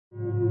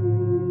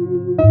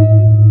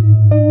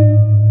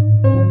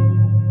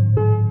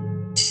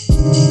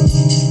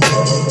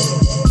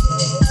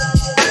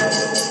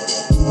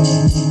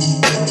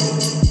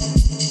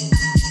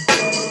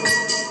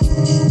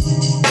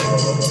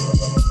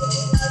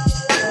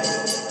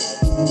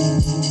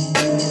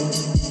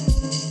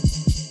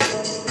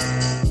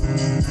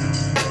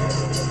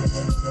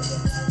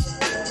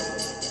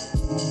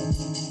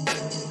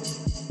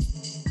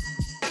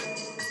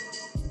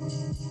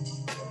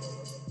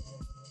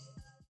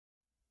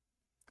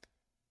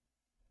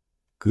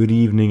Good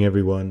evening,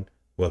 everyone.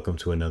 Welcome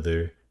to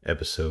another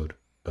episode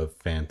of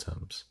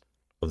Phantoms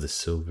of the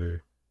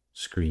Silver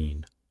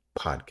Screen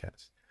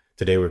podcast.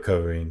 Today, we're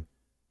covering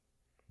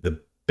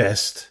the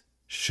best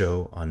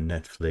show on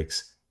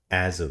Netflix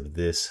as of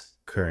this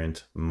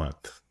current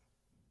month,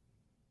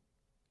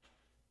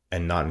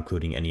 and not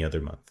including any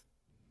other month.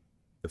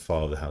 The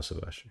Fall of the House of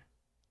Usher.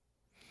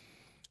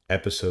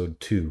 Episode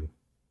 2,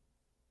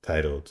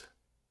 titled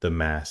The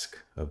Masque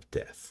of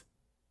Death.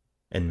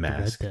 And The Red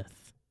Masque. Death.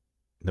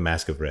 The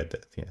Masque of Red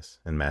Death, yes.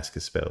 And Masque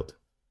is spelled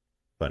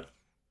funny.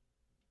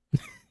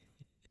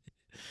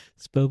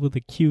 Spelled with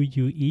a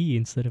Q-U-E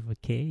instead of a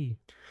K.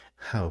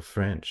 How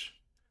French.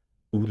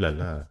 Ooh la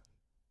la.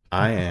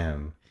 I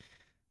am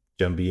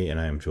Jumby, and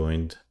I am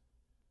joined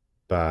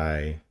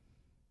by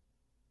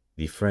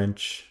the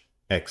French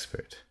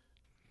expert.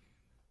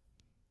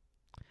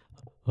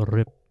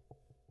 Rip.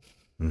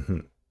 Mm-hmm.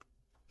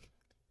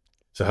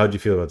 So how'd you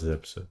feel about this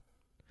episode?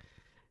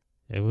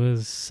 It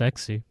was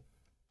sexy.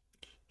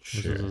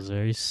 Sure. This was a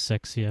very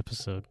sexy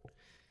episode.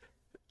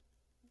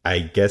 I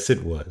guess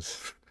it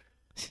was.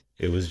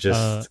 It was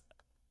just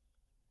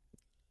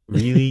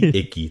really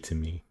icky to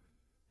me.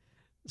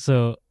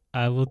 So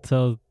I will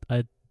tell.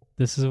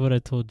 This is what I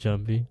told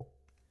Jumbie,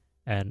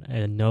 and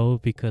I know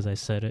because I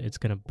said it, it's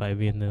gonna bite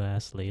me in the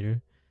ass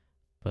later.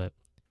 But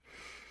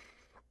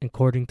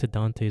according to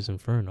Dante's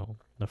Inferno,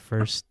 the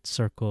first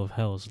circle of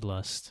hell is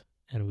lust,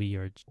 and we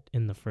are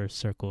in the first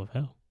circle of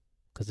hell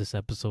because this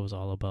episode is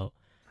all about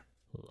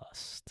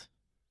lust.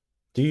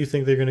 Do you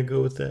think they're going to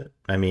go with that?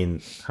 I mean,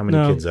 how many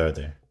No. kids are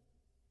there?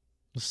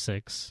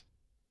 6.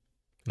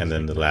 And It's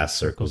then like the 9 last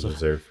circle's circles of-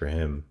 reserved for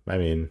him. I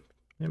mean,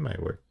 it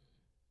might work.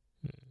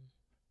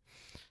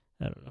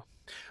 I don't know.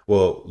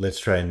 Well, let's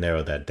try and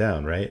narrow that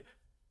down, right?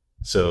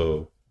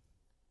 So,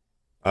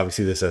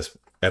 obviously, this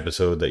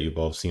episode that you've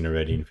all seen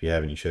already, and if you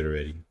haven't, you should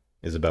already,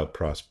 is about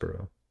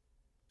Prospero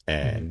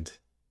and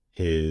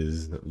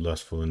his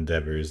lustful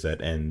endeavors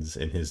that ends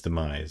in his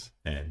demise.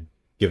 And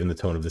given the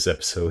tone of this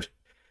episode,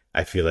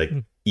 I feel like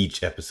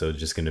each episode is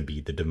just going to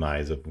be the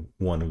demise of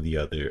one of the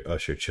other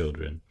Usher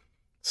children.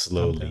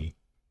 Slowly,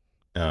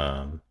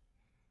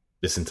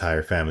 this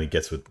entire family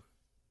gets what,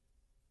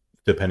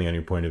 depending on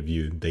your point of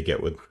view, they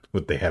get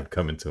what they have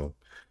coming to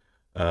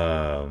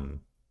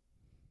them.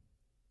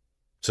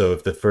 So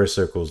if the first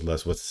circle is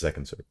lust, what's the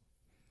second circle?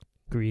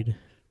 Greed.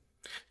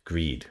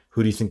 Greed.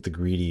 Who do you think the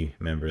greedy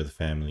member of the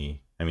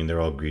family? I mean, they're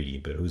all greedy,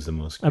 but who's the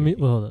most greedy? I mean,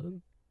 well,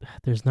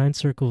 there's 9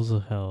 circles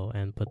of hell,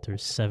 but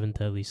there's 7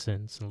 deadly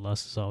sins, and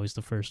lust is always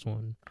the first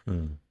one.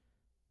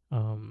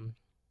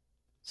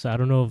 So I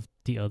don't know if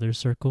the other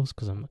circles,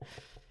 because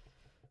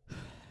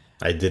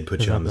I did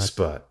put you on the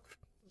spot.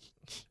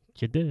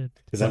 You did.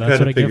 Because I'm trying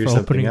to figure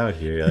something out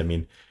here. I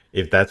mean,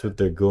 if that's what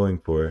they're going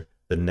for,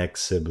 the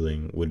next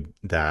sibling would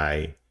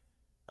die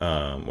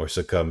or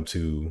succumb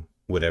to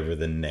whatever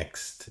the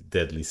next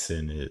deadly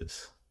sin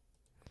is.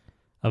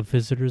 A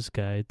Visitor's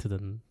Guide to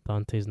the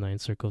Dante's 9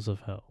 Circles of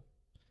Hell.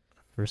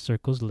 First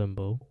circle's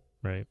limbo,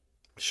 right?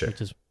 Sure.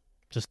 Which is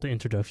just the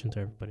introduction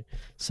to everybody.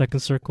 Second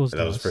circle's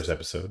That was the lust. first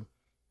episode.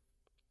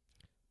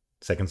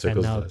 Second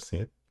circle's lust,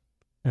 yeah.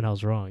 And I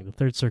was wrong. The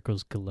third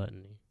circle's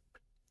gluttony.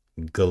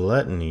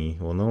 Gluttony?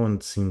 Well, no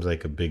one seems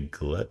like a big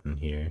glutton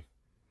here.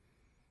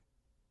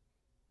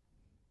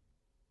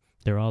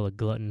 They're all a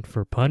glutton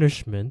for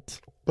punishment.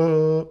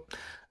 But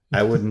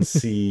I wouldn't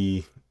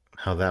see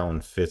how that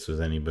one fits with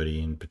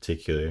anybody in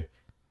particular.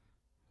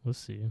 We'll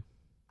see.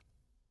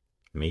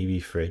 Maybe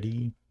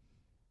Freddy?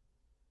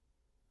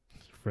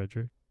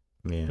 Frederick.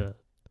 Yeah.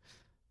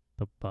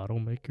 The bottle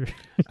maker.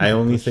 I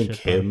only think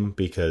him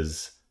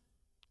because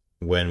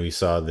when we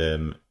saw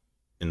them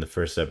in the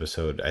first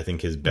episode, I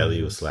think his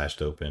belly was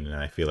slashed open, and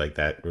I feel like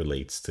that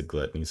relates to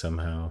gluttony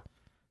somehow.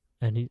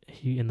 And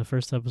he in the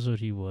first episode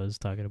he was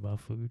talking about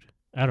food.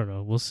 I don't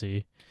know. We'll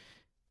see.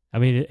 I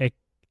mean,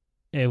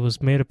 it was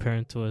made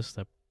apparent to us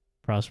that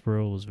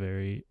Prospero was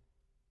very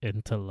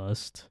into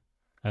lust.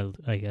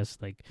 I guess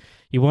like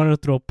he wanted to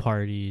throw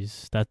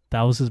parties. That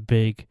was his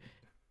big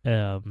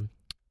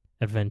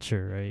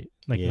adventure, right?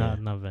 Like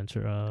not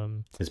venture.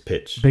 His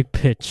pitch. Big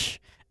pitch.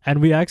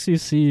 And we actually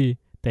see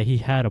that he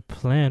had a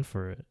plan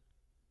for it.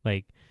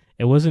 Like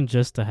it wasn't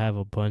just to have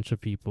a bunch of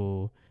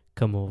people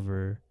come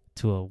over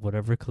to a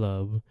whatever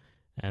club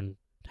and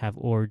have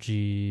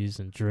orgies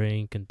and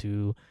drink and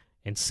do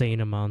insane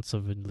amounts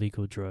of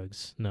illegal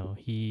drugs. No,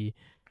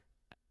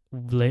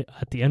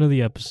 at the end of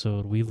the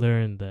episode, we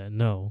learned that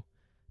no,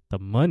 the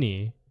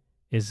money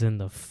is in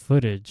the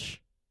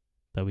footage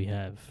that we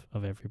have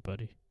of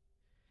everybody.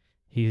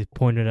 He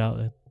pointed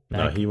out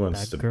that he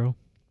wants that to girl.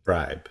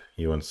 bribe.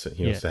 He wants to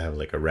have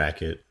like a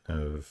racket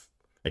of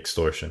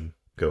extortion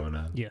going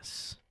on.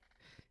 Yes.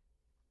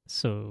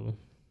 So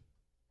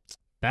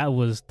that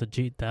was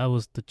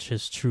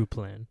his true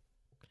plan,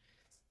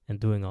 and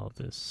doing all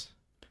this.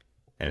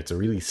 And it's a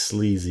really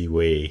sleazy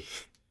way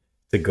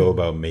to go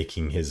about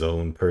making his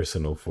own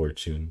personal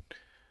fortune.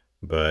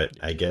 But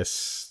I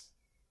guess,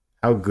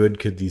 how good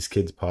could these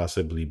kids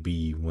possibly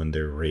be when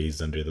they're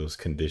raised under those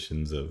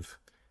conditions of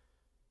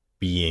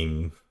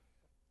being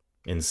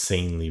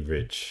insanely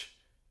rich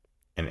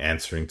and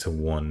answering to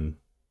one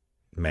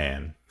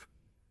man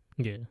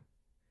Yeah.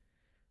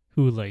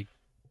 Who like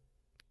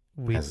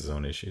we has his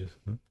own issues.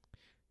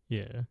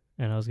 yeah.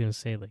 And I was gonna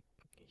say like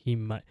he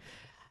might.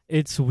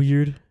 It's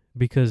weird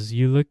because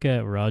you look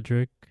at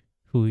Roderick,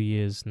 who he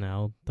is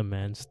now, the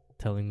man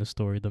telling the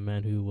story, the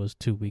man who was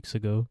 2 weeks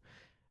ago.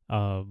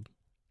 Um,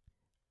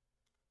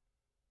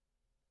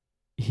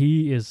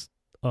 he is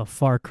a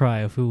far cry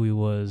of who he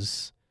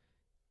was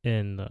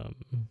in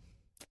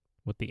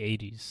what the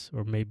 80s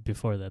or maybe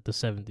before that, the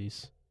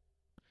 70s,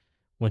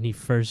 when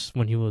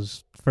he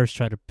was first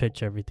trying to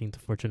pitch everything to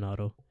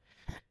Fortunato.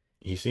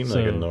 He seemed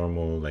like a So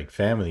normal, like,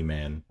 family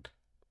man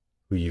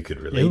who you could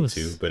it relate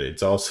to, was but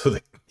it's also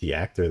the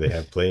actor they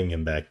have playing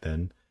him back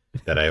then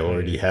that I oh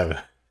already yeah, have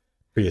a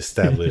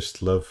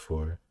pre-established love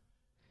for.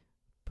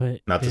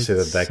 but Not to say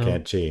it's that that so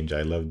can't change.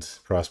 I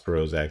loved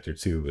Prospero's actor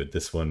too, but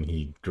this one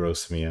he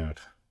grossed me out.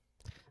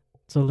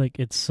 like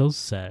it's so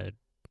sad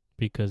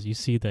because you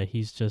see that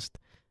he's just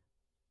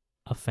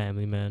a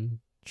family man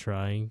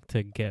trying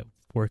to get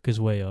work his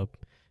way up,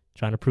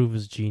 trying to prove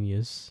his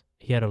genius.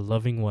 He had a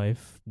loving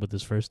wife with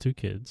his first two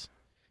kids,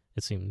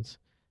 it seems.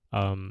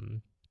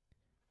 Um,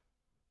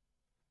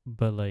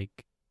 but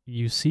like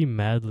you see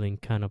Madeline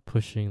kind of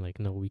pushing like,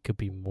 no, we could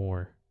be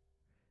more.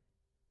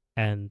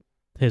 And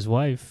his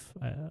wife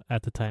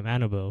at the time,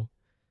 Annabelle,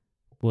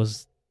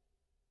 was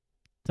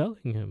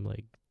telling him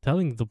like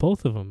telling the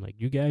both of them like,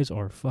 you guys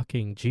are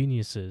fucking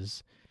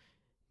geniuses.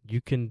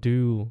 You can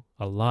do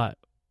a lot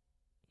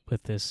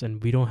with this,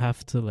 and we don't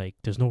have to like.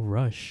 There's no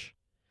rush.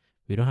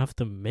 We don't have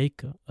to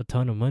make a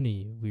ton of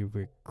money.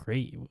 We're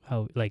great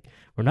how like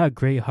we're not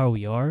great how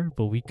we are,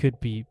 but we could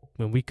be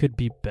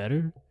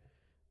better.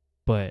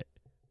 But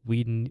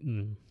we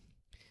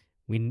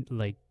we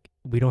like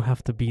we don't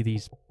have to be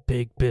these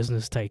big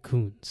business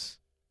tycoons.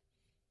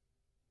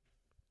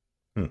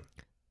 Hmm.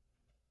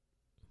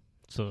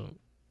 So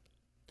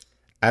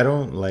I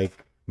don't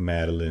like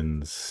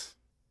Madeline's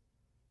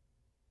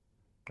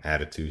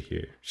attitude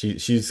here.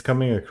 She's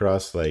coming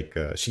across like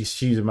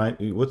she's my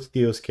what's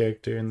Theo's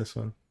character in this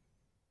one?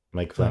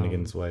 Mike um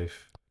Flanagan's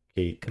wife,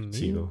 Kate Camille,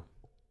 Siegel.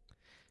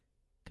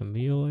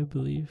 Camille, I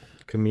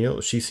believe.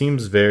 Camille, she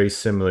seems very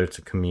similar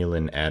to Camille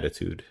in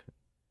attitude.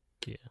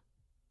 Yeah,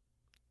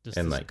 just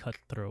And this like,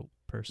 cutthroat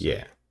person.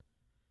 yeah,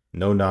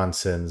 no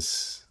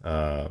nonsense.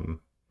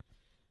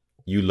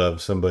 You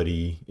love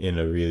somebody in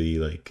a really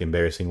like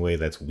embarrassing way,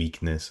 that's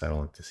weakness. I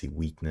don't like to see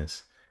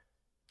weakness.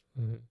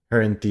 Mhm.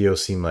 Her and Theo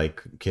seem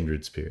like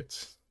kindred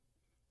spirits,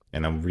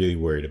 and I'm really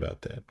worried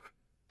about that.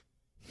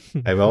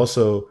 I've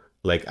also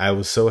like I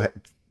was so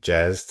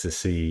jazzed to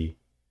see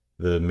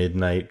the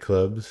Midnight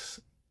Club's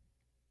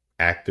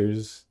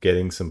actors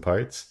getting some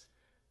parts,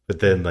 but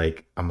then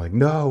like I'm like,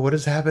 no, what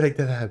is happening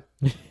to them?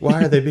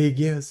 Why are they being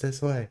used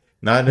this way?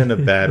 Not in a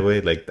bad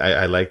way. Like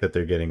I like that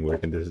they're getting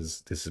work, and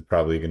this is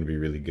probably going to be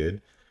really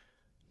good.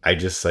 I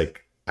just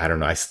like I don't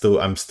know.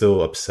 I'm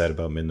still upset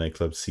about Midnight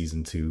Club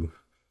season 2,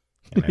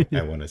 and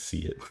I want to see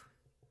it.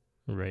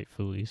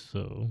 Rightfully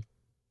so.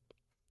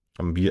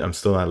 I'm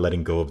still not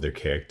letting go of their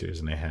characters,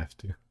 and I have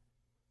to.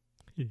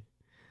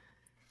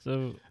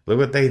 So, Look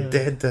what they uh,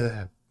 did to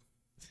them.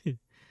 so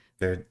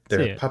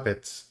They're yeah,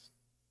 puppets.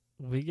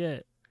 we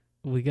get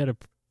we get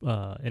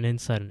an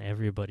insight on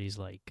everybody's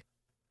like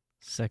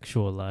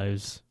sexual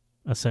lives.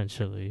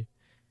 Essentially,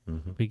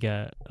 Mm-hmm. we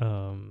got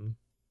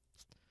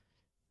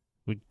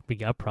we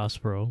got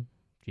Prospero.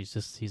 He's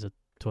a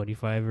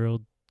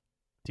 25-year-old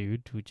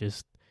dude who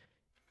just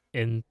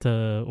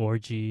into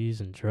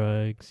orgies and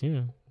drugs. You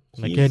know,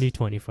 like He's any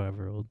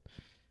 25-year-old.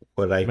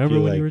 what I Remember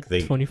feel when you were like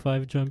they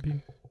 25,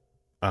 Jumpy?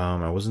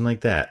 I wasn't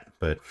like that,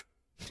 but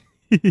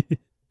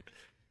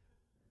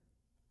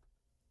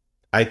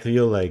I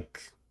feel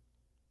like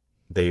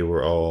they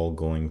were all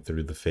going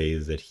through the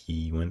phase that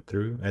he went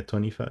through at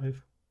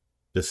 25.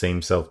 The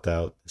same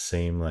self-doubt, the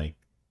same like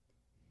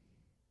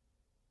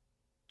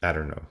I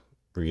don't know,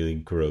 really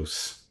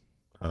gross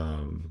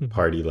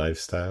party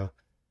lifestyle.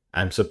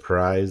 I'm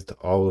surprised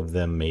all of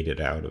them made it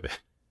out of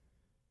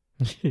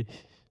it.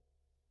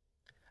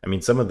 I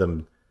mean, some of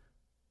them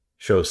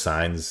show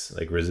signs,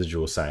 like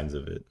residual signs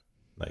of it.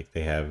 Like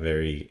they have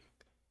very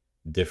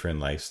different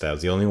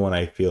lifestyles. The only one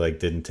I feel like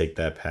didn't take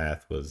that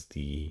path was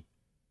the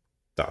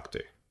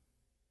doctor.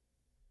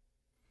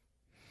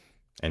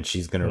 And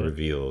she's going to What?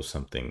 reveal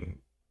something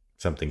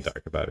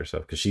dark about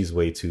herself because she's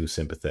way too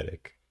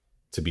sympathetic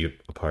to be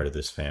a part of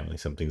this family.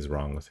 Something's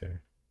wrong with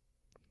her.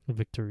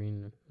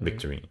 Victorine, right?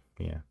 Victorine,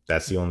 yeah.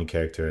 That's the only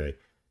character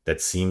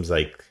that seems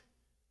like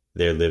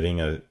they're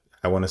living a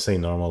I want to say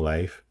normal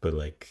life, but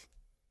like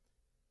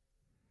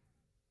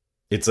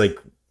it's like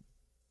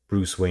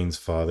Bruce Wayne's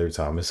father,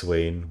 Thomas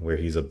Wayne, where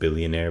he's a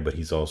billionaire, but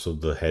he's also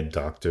the head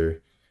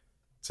doctor.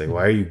 It's like,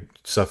 why are you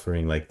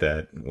suffering like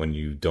that when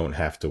you don't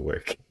have to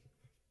work?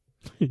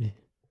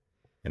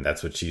 And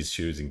that's what she's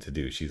choosing to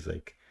do. She's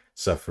like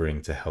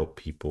suffering to help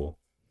people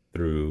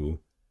through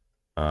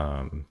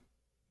um,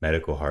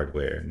 medical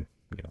hardware and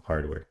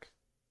hard work.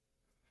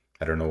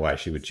 I don't know why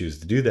she would choose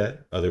to do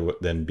that other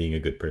than being a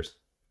good person.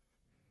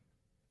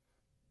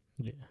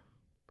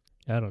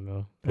 Yeah, I don't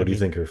know. I What do you mean,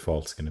 think her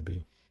fault's gonna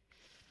be?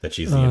 That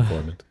she's the uh,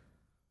 informant?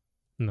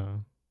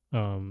 no.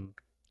 Um,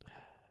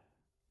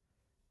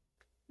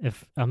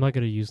 if I'm not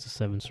gonna use the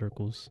seven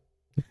circles,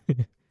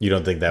 You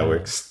don't think that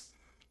works?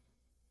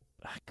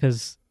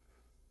 because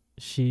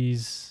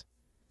she's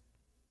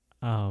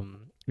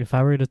if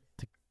I were to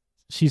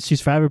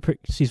she's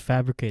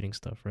fabricating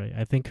stuff, right?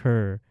 I think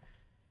her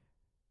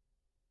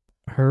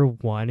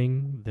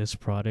wanting this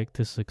product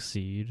to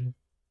succeed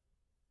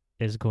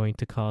is going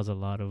to cause a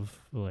lot of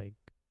like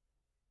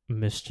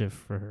mischief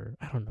for her.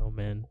 I don't know,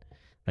 man.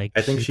 Like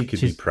I think she could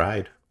be she's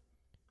pride.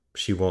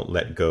 She won't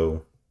let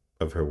go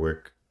of her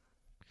work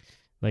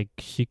like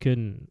she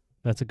can.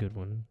 That's a good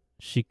one.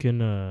 She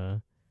can.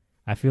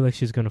 I feel like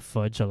she's gonna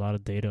fudge a lot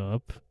of data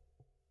up.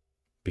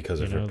 because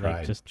You of her know, like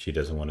pride. just She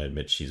doesn't want to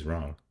admit she's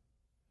wrong.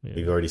 We've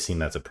yeah, already seen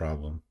that's a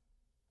problem.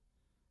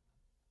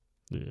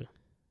 yeah.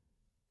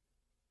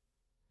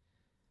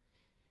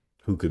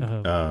 Who could?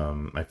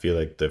 Um, I feel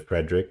like the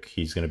Frederick.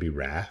 He's gonna be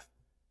Wrath,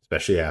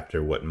 especially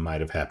after what might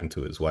have happened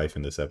to his wife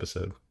in this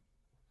episode.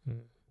 hmm.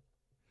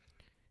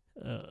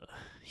 uh,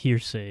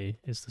 hearsay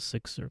is the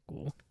sixth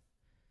circle.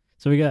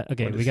 So we got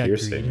okay. What We does got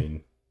hearsay greed.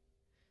 mean?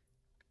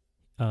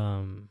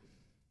 Um,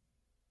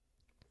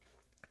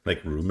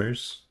 Like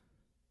rumors?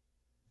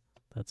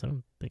 that's what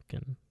I'm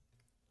thinking.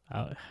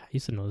 I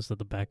used to know this at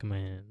the back of my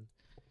hand.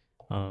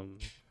 Um,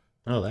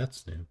 Oh,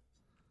 that's new.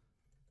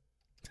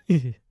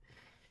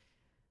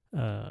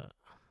 uh,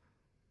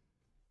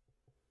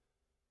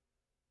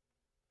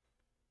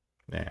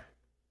 Yeah,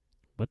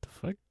 what the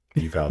fuck?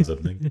 you found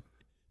something.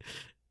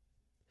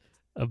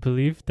 A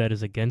belief that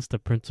is against the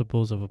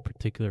principles of a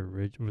particular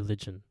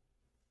religion.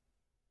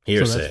 So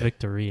that's Hearsay.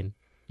 Victorine.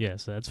 Yeah,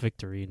 so that's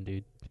Victorine,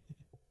 dude.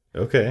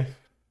 Okay.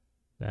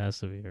 That has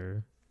to be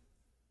her.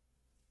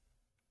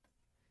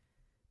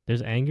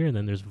 There's anger and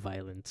then there's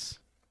violence.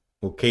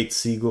 Well, Kate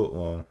Siegel.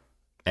 Well,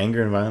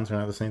 anger and violence are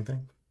not the same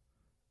thing.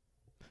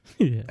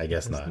 Yeah, I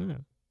guess it's not.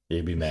 not.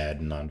 You'd be mad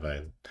and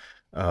non-violent.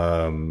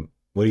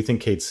 What do you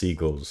think Kate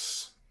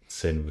Siegel's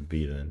sin would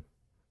be then?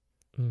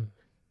 Mm,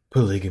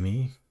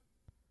 Polygamy.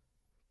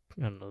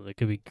 I don't know. There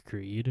could be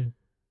greed.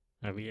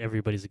 I mean,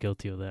 everybody's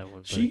guilty of that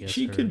one, but I guess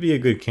She could her be a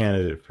good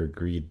candidate for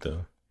greed,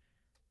 though.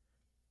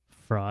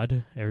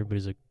 fraud.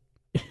 Everybody's a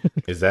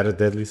Is that a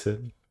deadly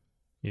sin?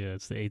 yeah.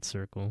 It's the eighth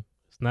circle.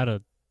 It's not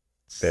a.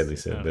 Deadly I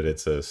sin, don't but know.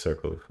 it's a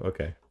circle.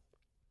 Okay.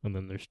 And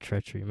then there's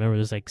treachery. Remember,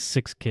 there's like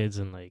six kids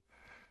and like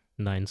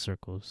nine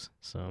circles.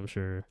 So I'm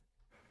sure.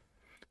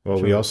 Well,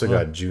 we Sure. also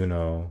got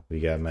Juno. We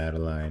got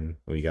Madeline.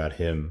 We got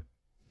him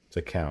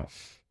to count.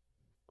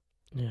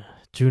 Yeah.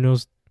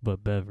 Juno's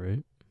but Bev,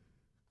 right?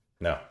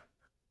 No,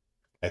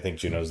 I think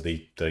Juno's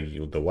the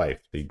wife,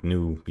 the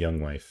new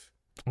young wife,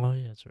 Oh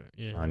yeah, that's right.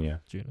 Yeah,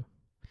 Anya. Juno.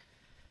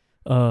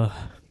 Uh,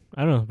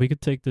 I don't know. We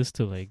could take this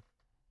to like.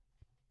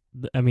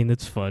 I mean,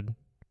 it's fun,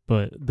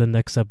 but the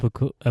next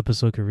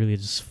episode could really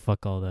just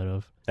fuck all that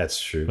up.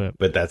 That's true, But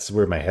but that's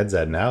where my head's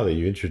at now that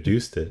you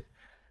introduced it.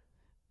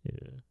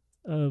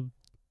 yeah.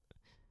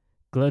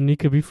 Gluttony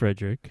could be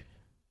Frederick.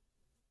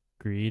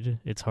 Greed.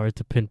 It's hard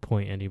to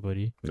pinpoint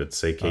anybody. Let's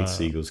say Kate Uh,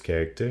 Siegel's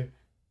character.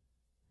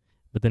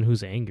 but then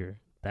who's anger?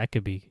 That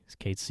could be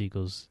Kate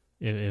Siegel's.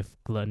 If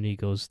gluttony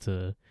goes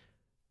to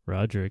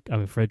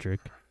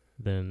Frederick,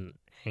 then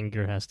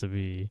anger has to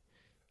be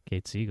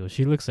Kate Siegel.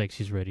 She looks like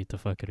she's ready to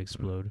fucking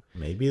explode.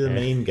 Maybe the Eh,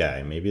 main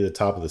guy. Maybe the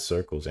top of the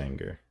circle's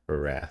anger or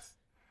wrath.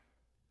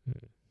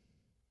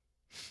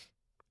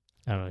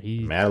 I don't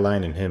know.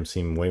 Madeline and him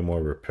seem way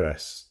more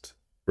repressed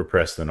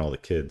than all the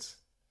kids.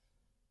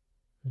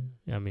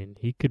 I mean,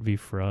 he could be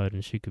fraud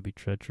and she could be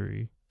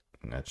treachery.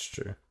 That's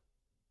true.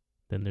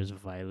 Then there's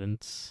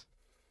violence.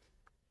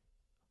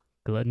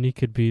 Gluttony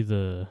could be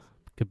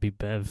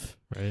Bev,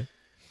 right?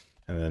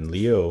 And then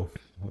Leo.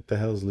 What the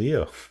hell's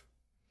Leo?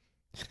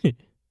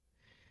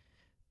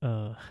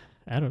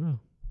 I don't know,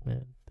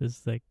 man.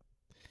 This like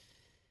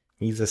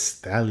He's a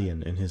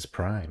stallion in his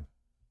prime.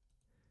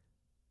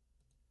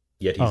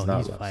 Yet he's not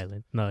he's lost.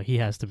 violent. No, he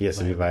has to be. He has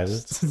to be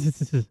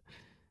violent.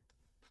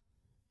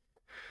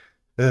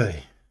 Ugh.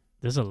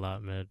 There's a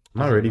lot, man. I'm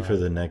There's not a ready lot. for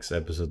the next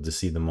episode to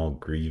see them all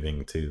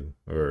grieving too,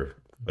 or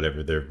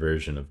whatever their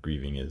version of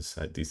grieving is.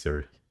 These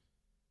are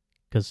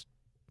Because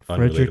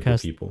Frederick unrelatable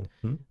has people.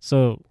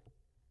 so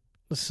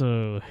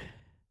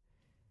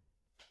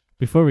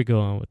before we go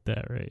on with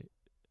that, right?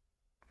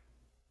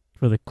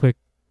 For the quick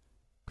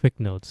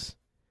notes,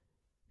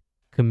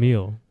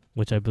 Camille,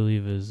 which I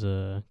believe is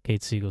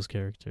Kate Siegel's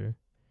character,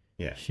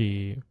 Yeah,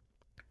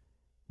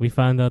 we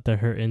found out that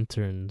her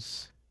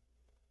interns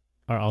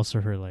are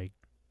also her like,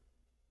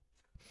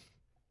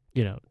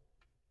 you know,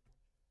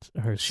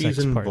 her she's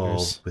sex involved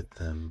partners. with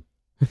them.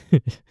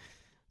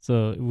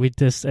 So and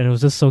it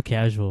was just so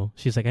casual.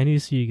 She's like, I need to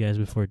see you guys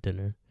before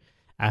dinner.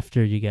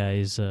 After you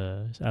guys,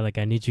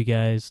 I need you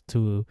guys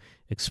to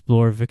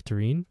explore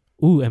Victorine.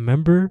 Ooh, and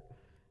remember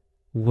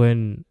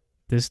when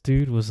this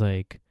dude was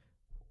like,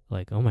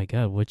 oh my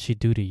god, what'd she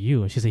do to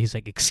you? And he's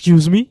like,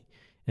 excuse me,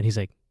 and he's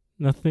like,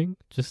 nothing,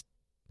 just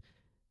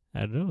I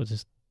don't know,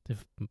 just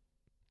if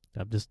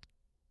I'm just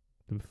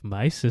if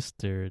my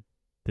sister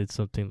did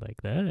something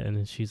like that, and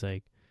then she's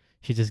like,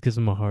 she just gives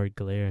him a hard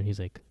glare, and he's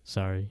like,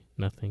 sorry,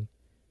 nothing.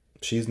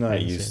 She's not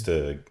And used same.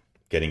 to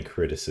getting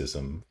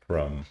criticism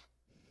from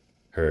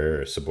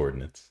her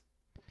subordinates.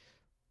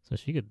 So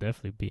she could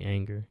definitely be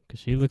anger because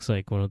she looks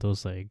like one of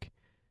those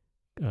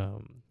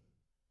um,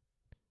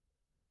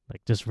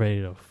 like just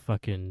ready to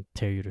fucking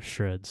tear you to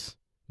shreds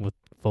with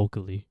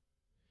vocally.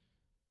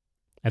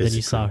 And then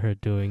you saw Physically. her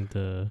doing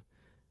the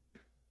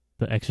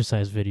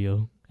exercise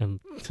video, and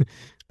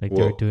like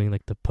they were Well, doing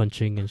like the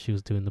punching, and she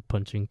was doing the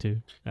punching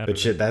too. I but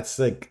don't know. shit,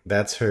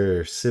 that's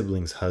her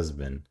sibling's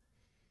husband.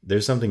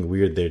 There's something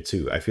weird there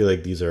too. I feel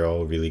like these are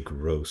all really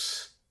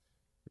gross,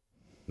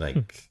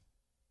 Hmm. like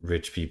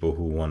rich people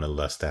who want to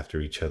lust after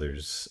each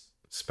other's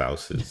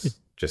spouses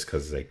just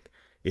because like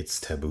it's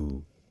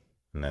taboo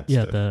and that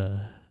Yeah, stuff.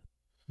 the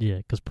yeah,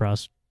 because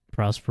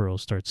Prospero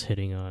starts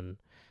hitting on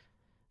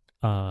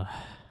uh,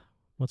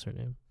 what's her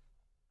name?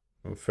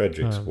 Well,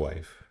 Frederick's Um,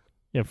 wife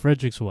yeah,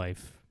 Frederick's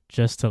wife,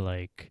 just to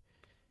like,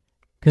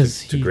 to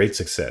cause to he, great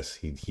success.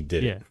 He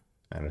did yeah, it.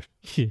 I don't,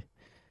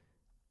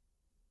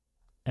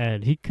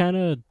 and he kind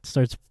of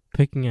starts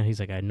picking out. He's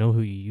like, I know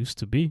who you used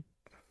to be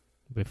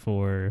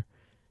before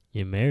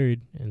you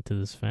married into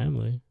this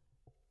family.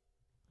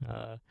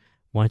 Uh,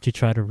 why don't you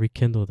try to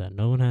rekindle that?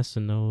 No one has to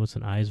know. It's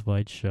an eyes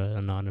wide shut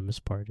anonymous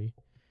party.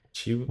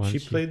 Why she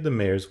don't you? played the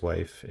mayor's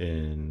wife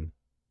in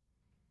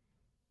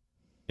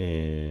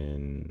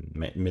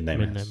Midnight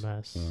Midnight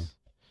Mass. Yeah. Mass.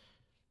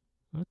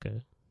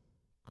 Okay,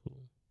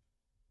 cool.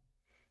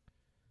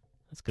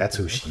 That's good That's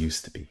to who know. she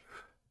used to be.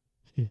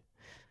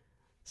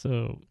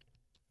 So,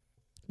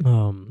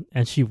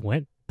 and she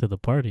went to the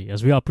party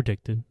as we all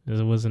predicted. As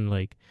it wasn't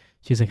like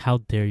she's like, "How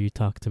dare you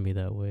talk to me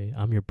that way?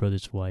 I'm your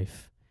brother's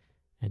wife."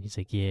 And he's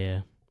like,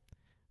 "Yeah,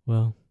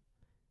 well,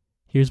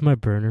 here's my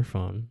burner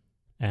phone,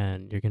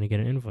 and you're gonna get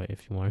an invite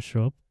if you want to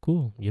show up.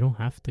 Cool. You don't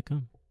have to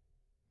come."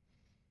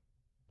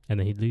 And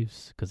then he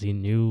leaves because he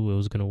knew it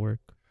was gonna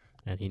work,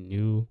 and he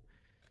knew.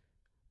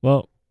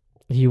 Well,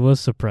 he was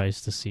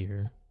surprised to see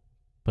her,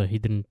 but he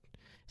didn't.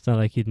 It's not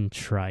like he didn't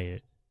try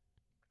it,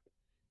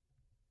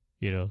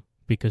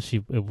 because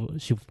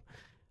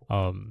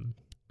um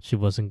she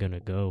wasn't gonna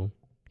go.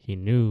 He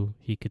knew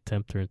he could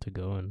tempt her into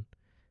going,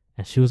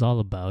 and she was all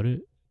about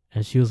it.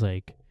 And she was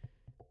like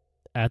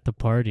at the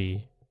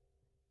party,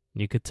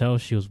 you could tell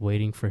she was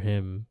waiting for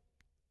him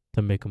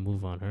to make a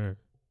move on her.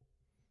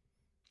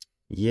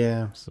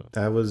 Yeah, So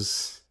that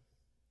was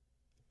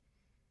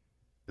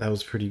that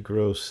was pretty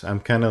gross. I'm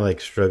kind of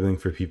like struggling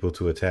for people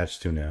to attach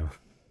to now.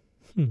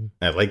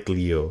 I like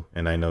Leo,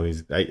 and I know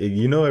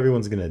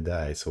everyone's gonna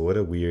die. So what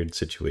a weird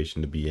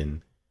situation to be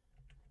in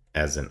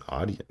as an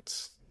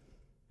audience.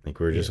 Like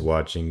we're just yeah.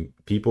 watching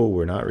people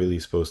we're not really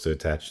supposed to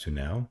attach to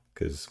now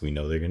because we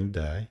know they're gonna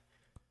die.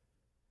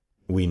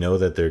 We know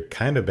that they're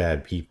kind of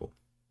bad people.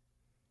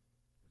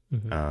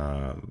 Hmm.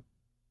 Um,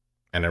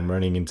 and I'm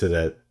running into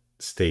that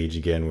stage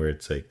again where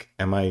it's like,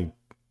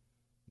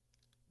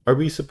 are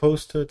we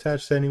supposed to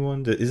attach to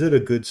anyone? Is it a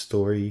good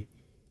story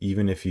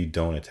even if you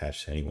don't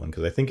attach to anyone?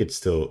 Because I think it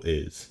still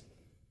is.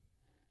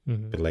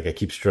 Hmm. But like I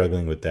keep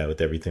struggling with that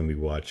with everything we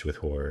watch with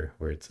horror,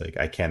 where it's like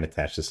I can't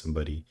attach to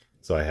somebody,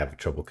 so I have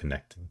trouble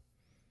connecting.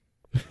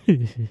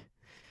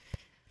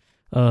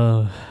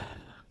 uh,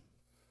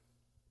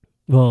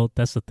 well,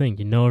 that's the thing.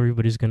 You know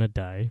everybody's gonna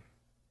die.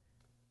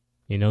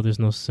 You know there's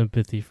no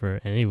sympathy for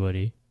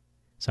anybody.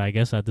 So I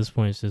guess at this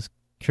point it's just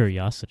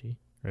curiosity,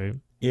 right?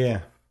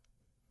 Yeah,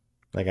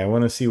 like I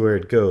want to see where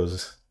it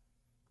goes,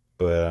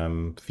 but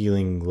I'm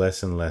feeling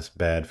less and less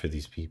bad for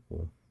these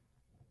people.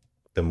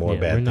 The more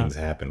Yeah, we're bad not things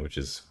happen, which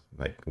is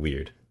like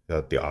weird. I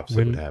thought the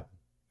opposite would we're happen.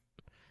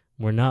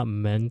 we're not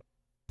meant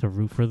to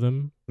root for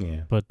them,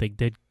 Yeah, but they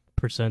did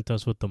present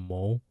us with the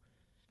mole.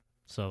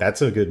 So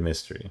that's a good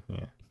mystery.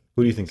 Yeah,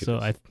 who do you think it so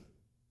is? I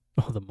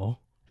oh, the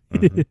mole.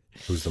 Mm-hmm.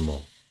 Who's the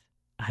mole?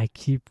 I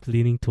keep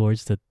leaning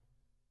towards the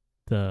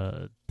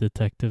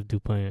detective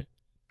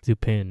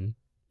Dupin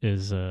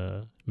is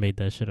made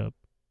that shit up.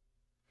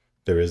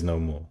 There is no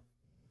mole.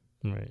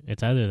 Right.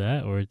 It's either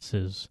that or it's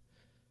his.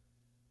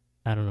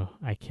 I don't know.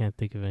 I can't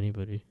think of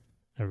anybody.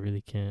 I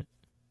really can't.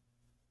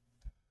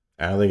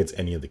 I don't think it's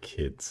any of the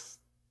kids,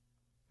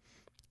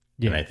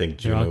 and Yeah, I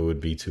think they're all. Juno would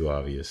be too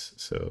obvious.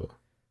 So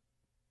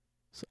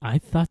So I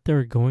thought they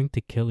were going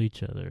to kill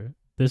each other.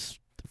 This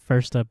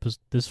first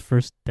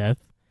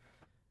death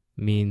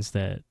means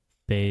that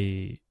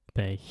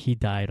he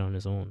died on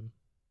his own.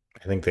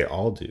 I think they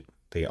all do.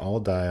 They all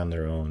die on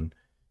their own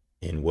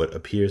in what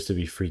appears to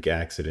be freak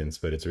accidents,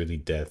 but it's really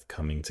death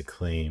coming to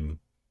claim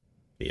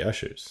the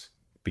ushers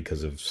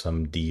because of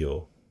some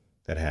deal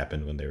that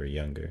happened when they were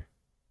younger.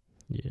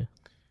 Yeah.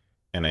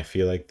 And I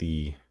feel like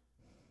the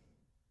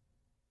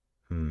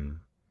hmm,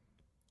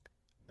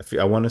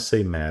 I want to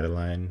say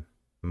Madeline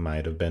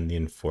might have been the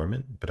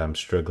informant, but I'm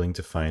struggling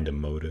to find a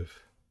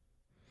motive.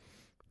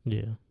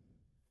 Yeah.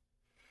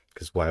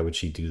 Because why would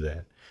she do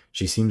that?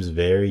 She seems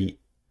very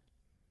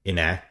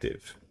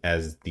inactive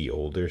as the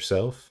older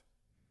self,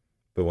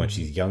 but when Hmm.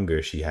 she's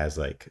younger, she has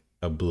like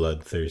a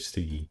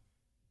bloodthirsty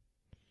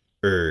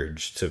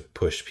urge to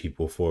push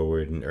people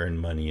forward and earn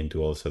money and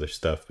do all this other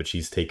stuff, but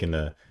she's taken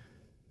a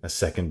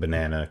second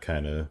banana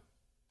kind of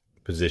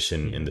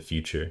position in Yeah. the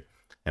future.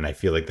 And I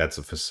feel like that's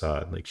a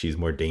facade. Like she's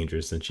more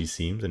dangerous than she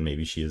seems, and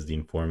maybe she is the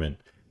informant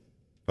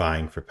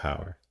vying for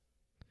power.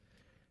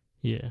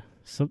 Yeah.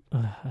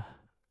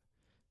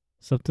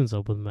 Something's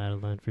up with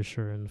Madeline for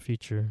sure in the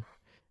future.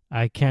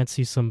 I can't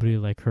see somebody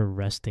like her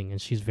resting,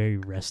 and she's very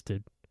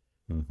rested,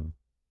 Mm-hmm.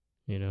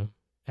 you know.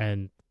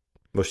 And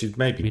Well, she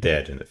might be we don't.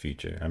 dead in the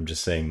future. I'm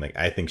just saying, like,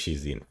 I think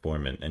she's the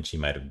informant, and she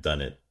might have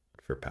done it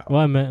for Well,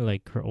 power. I meant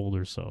like her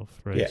older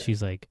self, right? Yeah.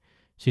 She's like,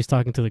 she's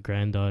talking to the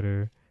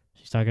granddaughter.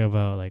 She's talking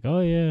about like,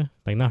 oh yeah,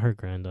 like not her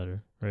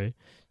granddaughter, right?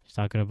 She's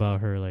talking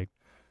about her like,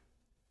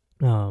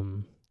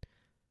 um,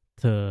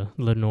 to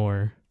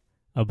Lenore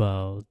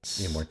about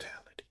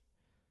Immortality.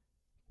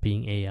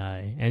 being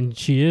AI, and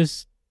she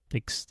is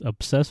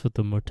obsessed with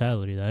the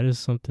mortality. That is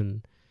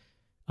something.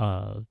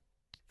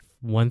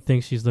 One thing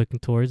she's looking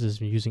towards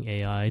is using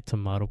AI to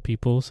model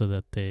people so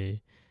that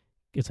they.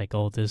 It's like,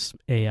 oh, this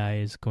AI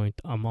is going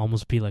to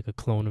almost be like a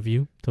clone of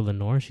you to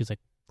Lenore.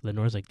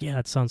 Lenore's like, yeah,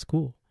 that sounds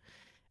cool.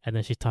 And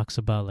then she talks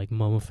about like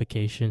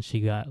mummification. She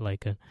got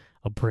like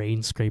a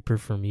brain scraper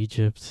from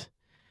Egypt,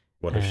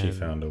 What if she and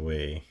found a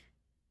way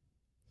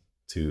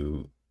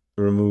to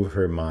remove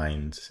her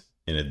mind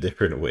in a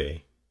different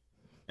way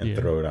and yeah,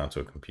 throw it onto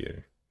a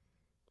computer?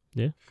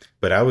 yeah.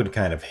 But I would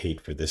kind of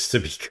hate for this to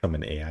become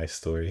an AI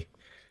story.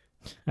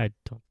 I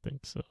don't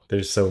think so.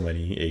 There's so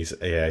many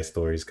AI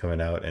stories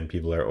coming out, and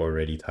people are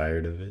already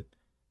tired of it.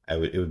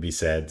 It would be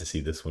sad to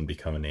see this one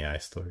become an AI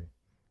story.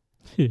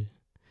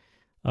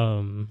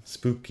 um,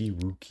 Spooky,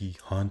 wooky,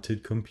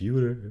 haunted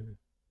computer.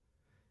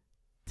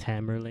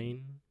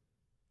 Tamerlane,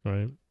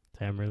 right?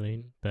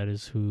 Tamerlane. That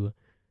is who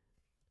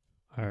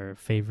our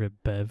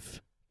favorite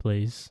Bev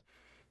plays.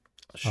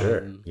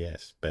 Sure, Um,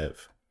 yes,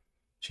 Bev.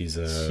 She's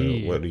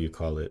she. what do you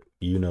call it?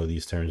 You know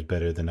these terms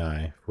better than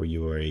I, for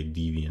you are a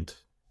deviant.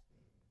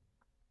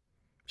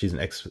 She's an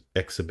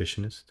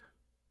exhibitionist.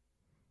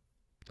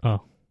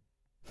 Oh.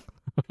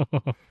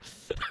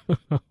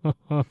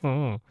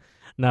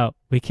 Now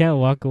we can't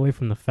walk away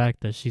from the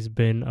fact that she's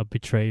been a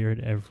betrayer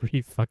in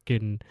every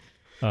fucking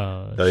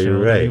Oh, you're show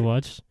that we right.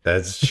 watched.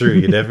 That's true.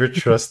 You never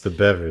trust the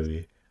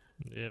Beverly.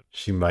 Yep.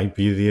 She might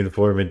be the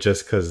informant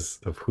just because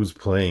of who's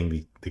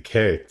playing the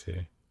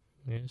character.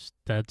 Yes,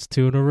 that's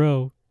two in a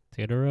row.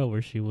 Two in a row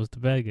where she was the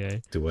bad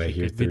guy. Do I She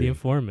hear could be the three?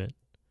 informant.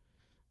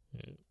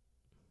 Yeah.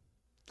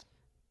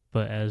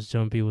 But as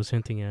Jumpy was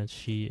hinting at,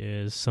 she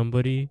is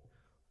somebody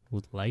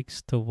who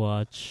likes to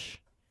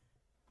watch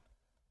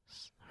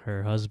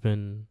her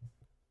husband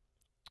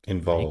make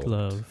Involved.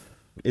 love.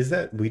 Is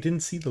that we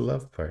didn't see the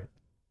love part?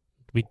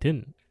 We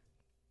didn't.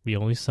 We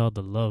only saw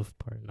the love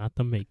part, not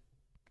the make,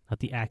 not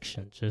the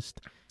action.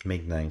 Just,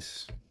 Make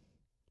nice.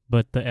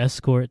 but the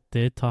escort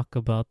did talk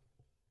about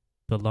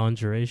the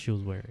lingerie she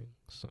was wearing.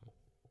 So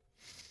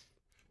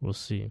we'll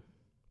see.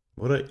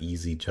 What a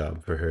easy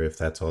job for her if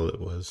that's all it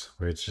was.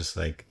 Where it's just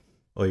like,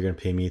 oh, you're gonna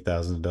pay me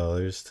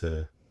 $1,000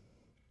 to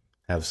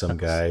have some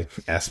guy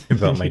ask me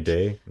about my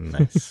day.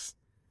 Nice,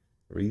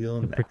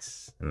 real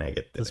nice, and I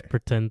get Just there.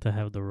 pretend to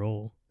have the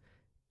role,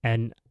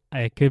 and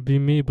it could be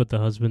me, but the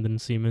husband didn't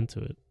seem into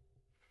it.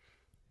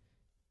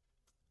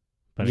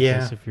 But I Yeah,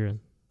 guess if you're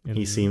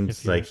he if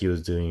seems you're like he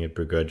was doing it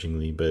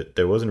begrudgingly, but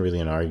there wasn't really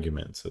an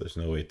argument, so there's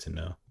no way to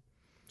know.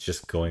 It's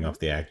just going off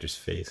the actor's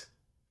face.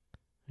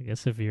 I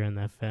guess if you're in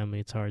that family,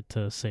 it's hard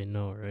to say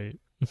no, right?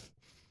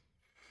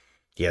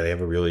 Yeah, they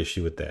have a real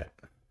issue with that.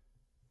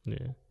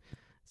 Yeah.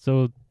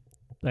 So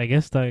I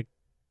guess that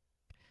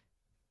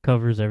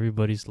covers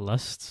everybody's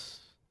lusts.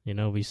 You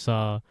know, we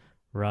saw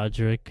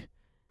Roderick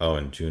Oh,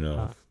 and Juno.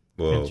 uh, and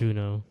Well,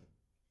 Juno.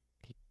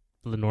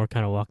 Lenore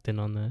kind of walked in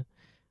on that.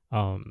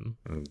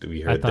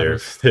 we I heard thought it their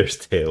was their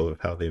tale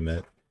of how they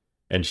met,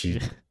 and she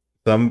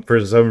some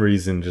for some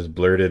reason just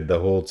blurted the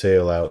whole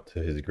tale out to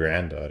his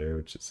granddaughter,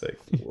 which is like,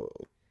 whoa.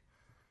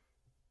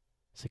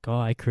 it's like, oh,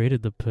 I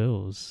created the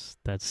pills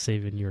that's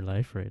saving your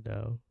life right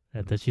now.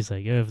 And then she's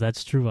like, yeah, if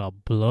that's true, I'll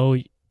blow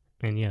you.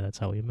 And yeah, that's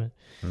how we met.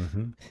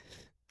 Mm-hmm.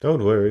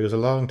 Don't worry, it was a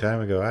long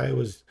time ago. I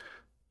was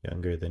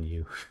younger than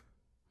you.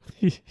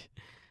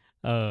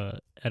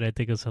 And I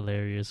think it's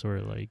hilarious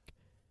where like,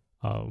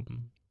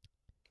 um,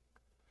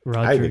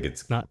 I think Roderick,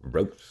 it's not,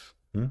 gross.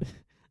 Hmm?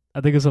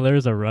 I think it's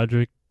hilarious that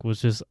Roderick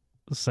was just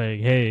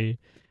saying, hey,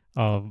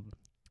 um,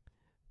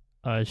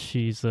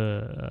 she's,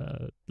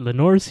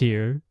 Lenore's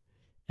here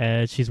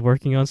and she's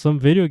working on some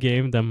video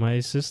game that my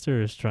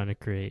sister is trying to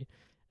create.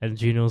 And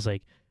Gino's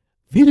like,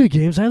 video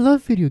games? I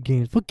love video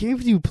games. What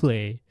games do you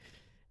play?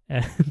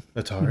 And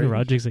Atari.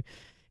 Roderick's like,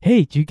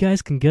 hey, you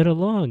guys can get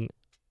along.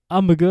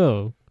 I'ma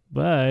go.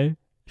 Bye.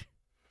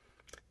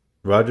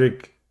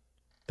 Roderick,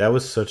 that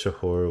was such a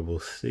horrible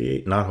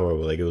scene. Not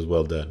horrible, like it was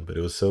well done, but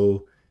it was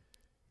so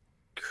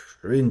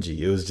cringy.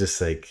 It was just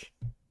like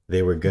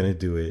they were gonna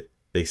do it,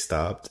 they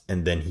stopped,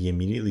 and then he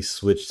immediately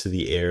switched to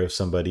the air of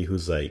somebody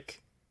who's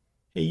like,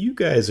 "Hey, you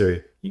guys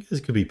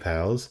could be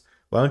pals.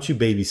 Why don't you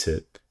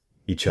babysit?"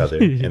 each other,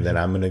 and then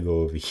I'm gonna go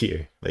over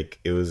here. Like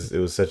it was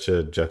such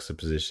a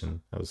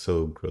juxtaposition. I was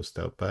so grossed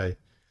out by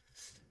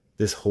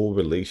this whole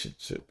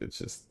relationship. It's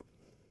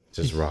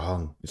just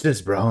wrong. It's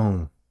just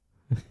wrong.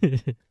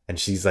 And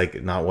she's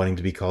like not wanting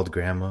to be called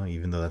grandma,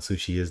 even though that's who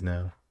she is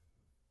now.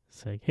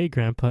 It's like, hey,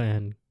 grandpa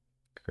and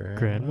Grandma.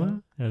 grandma,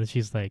 and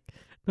she's like,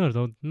 no,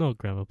 don't, no,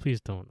 grandma,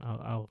 please don't.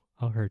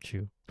 I'll hurt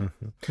you. Hmm.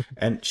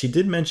 And she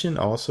did mention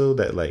also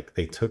that like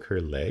they took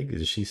her leg.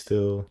 Is she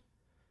still?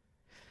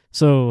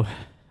 So,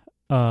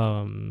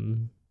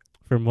 um,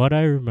 from what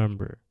I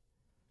remember,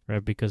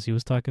 right, because he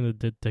was talking to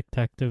the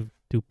detective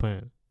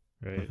Dupin,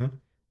 right, Hmm.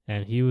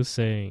 and he was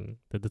saying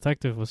the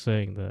detective was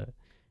saying that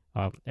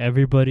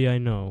everybody I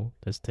know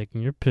that's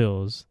taking your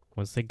pills,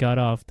 once they got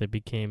off, they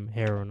became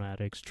heroin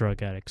addicts,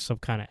 drug addicts, some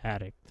kind of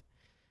addict,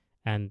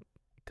 and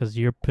because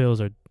your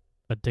pills are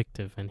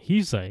addictive, and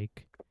he's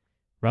like,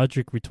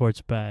 Roderick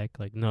retorts back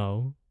like,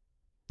 no,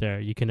 there,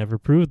 you can never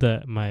prove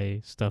that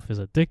my stuff is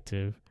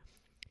addictive,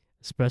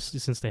 especially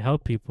since they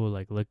help people.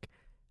 Like,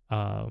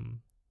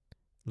 um,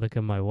 look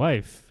at my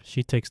wife.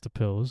 She takes the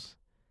pills,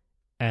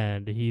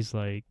 and he's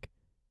like,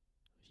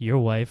 your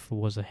wife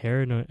was a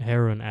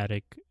heroin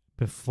addict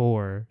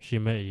before she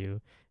met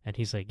you, and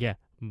he's like, yeah,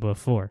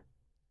 before,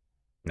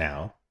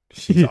 Now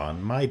she's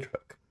on my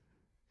drug,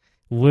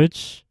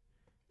 which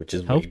which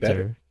is way helped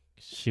better. her.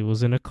 She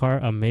was in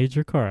a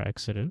major car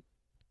accident,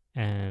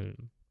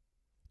 and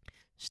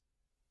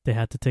they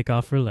had to take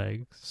off her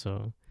leg.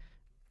 So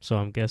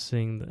I'm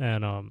guessing,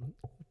 and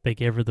they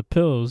gave her the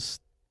pills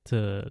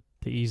to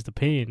ease the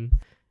pain,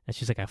 and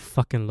she's like, I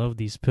fucking love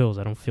these pills.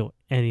 I don't feel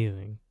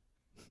anything.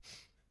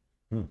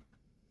 Hmm.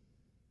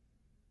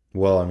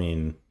 Well, I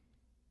mean,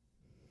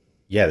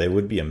 yeah, they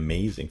would be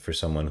amazing for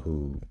someone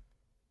who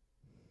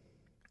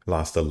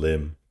lost a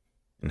limb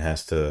and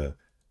has to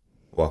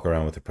walk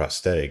around with a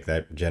prosthetic.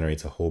 That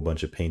generates a whole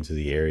bunch of pain to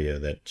the area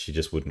that she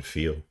just wouldn't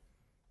feel.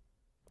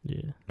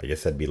 Yeah. I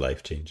guess that'd be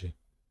life changing.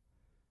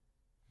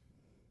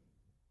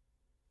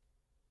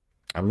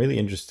 I'm really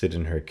interested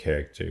in her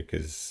character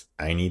because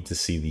I need to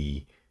see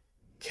the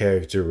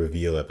character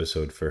reveal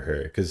episode for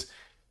her. Because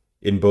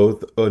in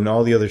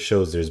all the other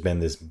shows, there's been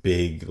this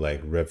big,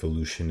 like,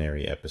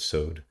 revolutionary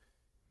episode,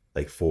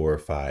 like 4 or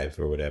 5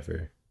 or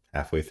whatever,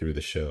 halfway through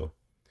the show,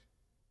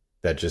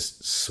 that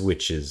just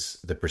switches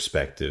the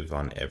perspective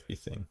on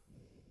everything.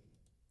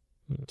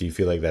 Do you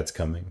feel like that's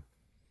coming?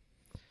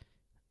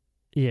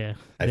 Yeah,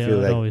 I feel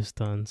yeah, it like always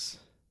does.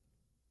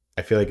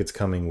 I feel like it's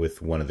coming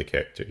with one of the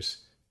characters.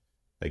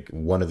 Like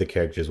one of the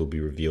characters will be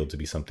revealed to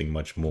be something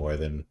much more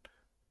than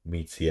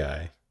meets the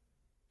eye,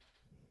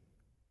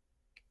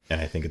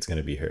 and I think it's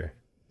gonna be her.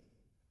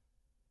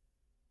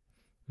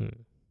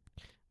 Hmm.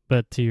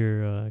 But to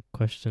your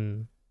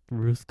question,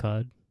 Ruth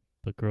Cod,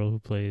 the girl who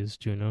plays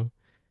Juno,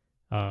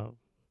 uh,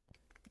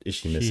 Is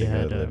she she missing a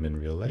had limb in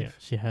real yeah, life?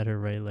 she had her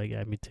right leg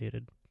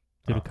amputated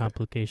due to Okay.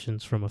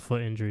 complications from a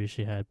foot injury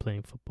she had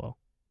playing football.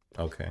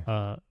 Okay.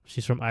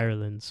 She's from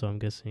Ireland, so I'm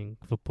guessing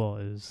football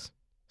is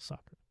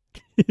soccer.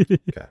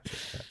 Gotcha.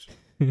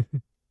 Gotcha.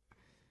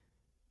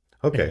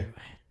 Okay. Anyway,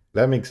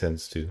 That makes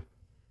sense too.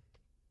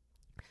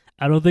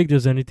 I don't think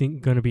there's anything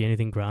gonna be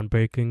anything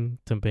groundbreaking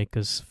to make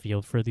us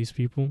feel for these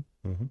people,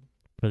 Hmm.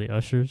 for the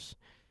ushers,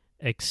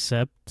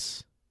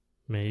 except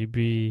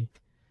maybe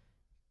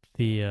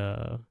the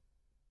uh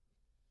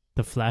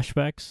the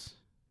flashbacks,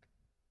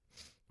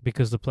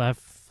 because the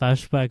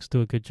flashbacks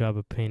do a good job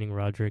of painting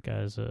Roderick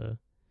as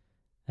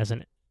as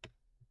an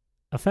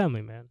a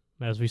family man,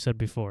 as we said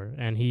before,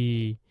 and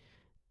he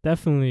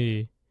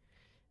definitely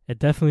it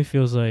definitely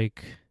feels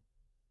like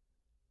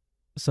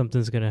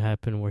something's gonna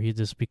happen where he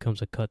just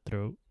becomes a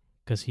cutthroat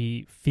because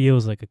he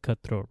feels like a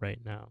cutthroat right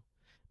now.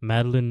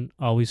 Madeline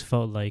always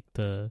felt like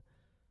the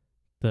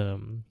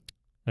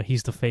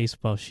he's the face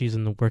while she's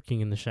in the working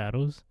in the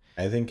shadows.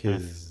 I think And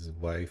his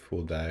wife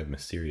will die of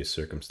mysterious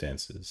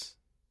circumstances,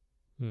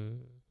 mm,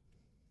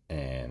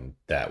 and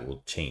that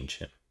will change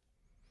him.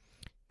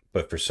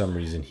 But for some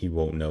reason, he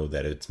won't know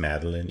that it's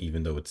Madeline,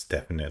 even though it's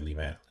definitely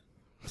Madeline.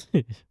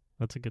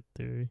 that's a good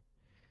theory.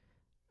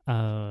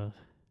 Uh,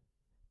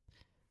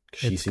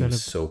 She it's seems gonna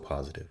so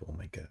positive. Oh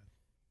my god.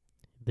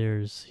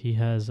 there's he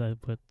has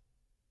what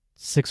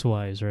 6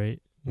 wives,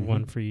 right? Hmm.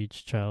 One for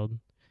each child,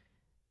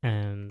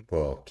 and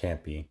Well,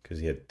 can't be because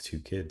he had 2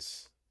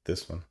 kids.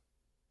 This one.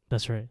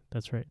 that's right,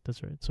 that's right,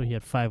 that's right. So he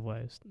had 5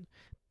 wives.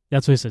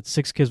 That's what he said.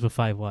 6 kids with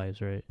 5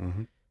 wives, right?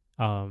 Hmm.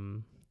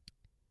 Um,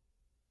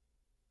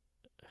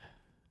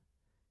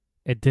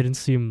 it didn't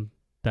seem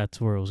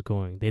that's where it was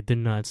going. They did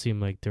not seem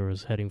like they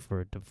was heading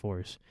for a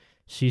divorce.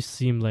 She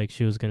seemed like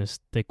she was gonna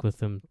stick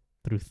with him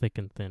through thick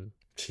and thin,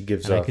 She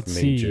gives and I off could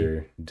see,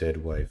 major dead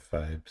wife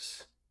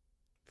vibes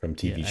from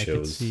yeah, TV I could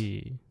shows.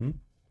 see, Hmm?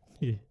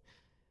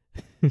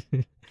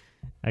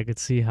 I could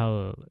see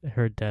how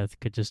her death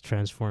could just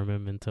transform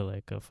him into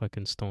like a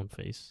fucking stone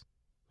face,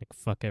 like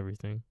fuck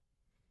everything.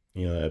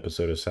 You know, that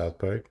episode of South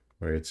Park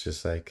where it's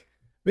just like,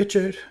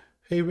 Richard,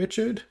 hey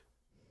Richard,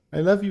 I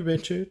love you,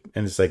 Richard.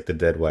 And it's like the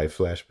dead wife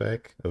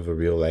flashback of a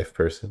real life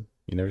person.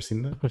 You never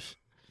seen that?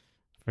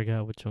 I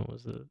forgot which one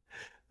was it.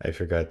 I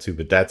forgot too,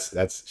 but that's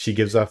she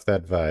gives off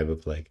that vibe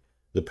of like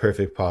the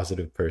perfect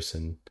positive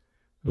person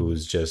Mm,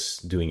 who's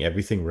just doing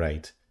everything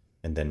right,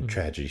 and then mm,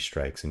 tragedy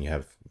strikes, and you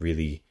have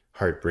really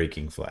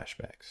heartbreaking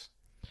flashbacks.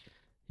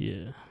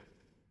 yeah.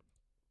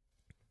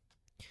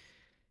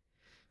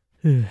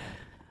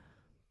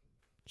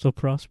 So That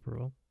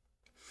Prospero,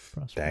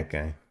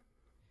 guy.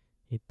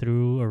 he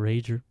threw a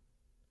rager.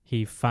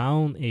 He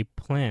found a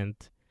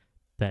plant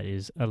that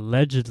is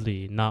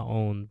allegedly not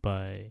owned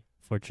by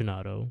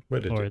Fortunato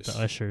What it or the is.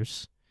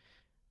 Ushers,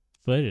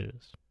 but it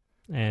is.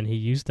 And he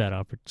used that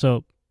opportunity.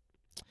 So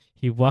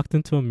he walked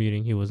into a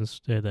meeting he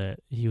wasn't that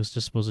he was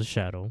just supposed to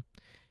shadow.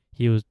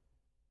 He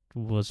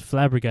was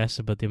flabbergasted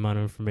about the amount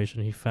of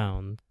information he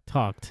found,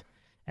 talked,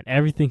 and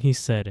everything he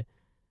said.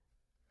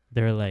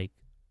 They're like,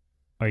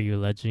 "Are you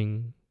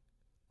alleging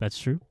that's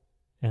true?"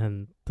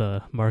 And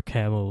the Mark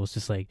Hamill was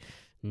just like,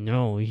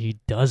 "No, he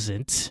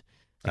doesn't.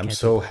 I I'm can't take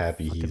so the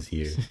happy he's fucking."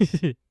 here.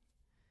 Yeah,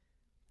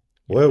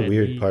 What a and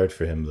weird part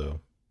for him though.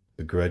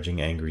 The grudging,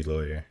 angry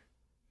lawyer.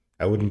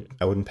 I yeah, wouldn't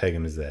I wouldn't peg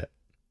him as that.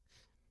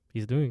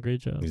 he's doing a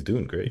great job. He's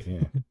doing great,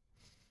 yeah.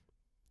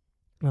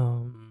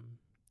 um.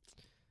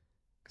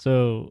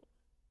 So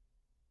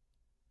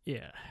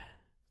yeah.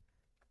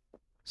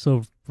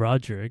 So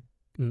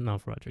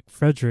not Roderick,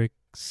 Frederick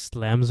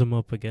slams him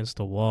up against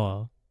the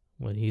wall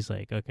when he's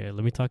like, "Okay,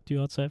 let me talk to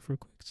you outside for a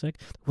quick sec."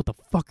 What the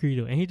fuck are you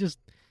doing? And he just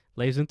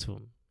lays into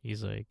him.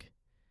 He's like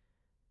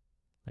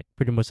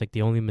pretty much like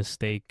the only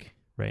mistake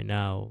right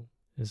now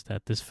is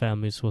that this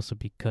family is supposed to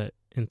be cut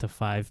into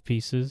 5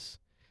 pieces,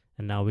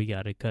 and now we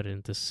got to cut it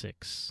into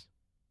 6.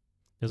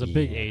 There's a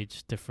big Yeah.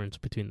 age difference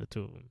between the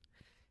two of them.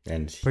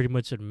 And Pretty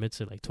much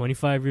admits it. Like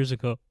 25 years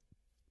ago,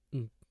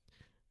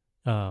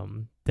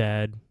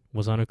 dad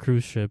was on a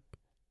cruise ship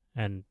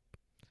and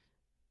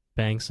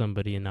banged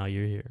somebody, and now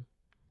you're here.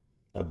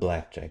 a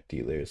blackjack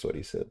dealer is what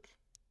he said.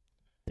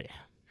 Damn.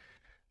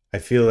 I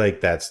feel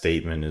like that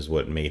statement is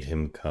what made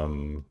him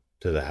come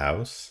to the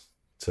house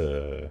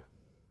to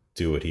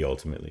do what he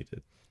ultimately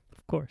did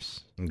Of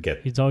course. and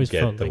He's always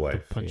get felt the like the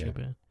wife. punching Yeah,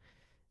 bag.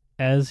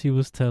 As he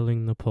was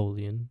telling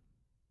Napoleon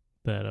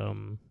that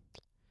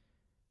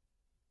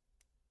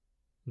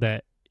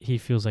that he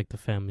feels like the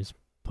family's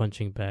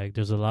punching bag.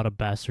 There's a lot of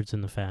bastards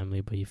in the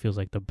family, but he feels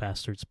like the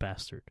bastard's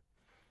bastard.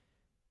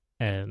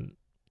 And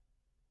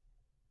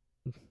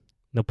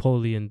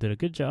Napoleon did a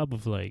good job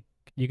of like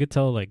you could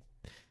tell like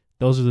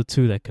those are the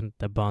two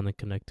that bond and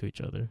connect to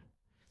each other.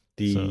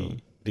 So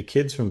the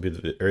kids from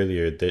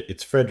earlier,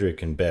 it's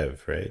Frederick and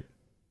Bev, right?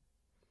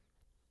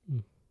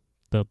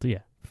 yeah,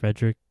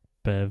 Frederick,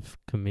 Bev,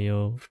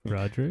 Camille, We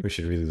Roderick,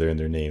 should really learn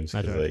their names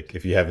not because, like, Roderick.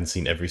 if you haven't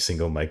seen every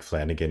single Mike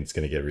Flanagan, it's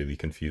gonna get really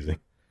confusing.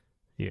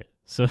 Yeah.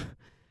 So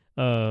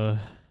uh,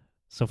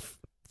 so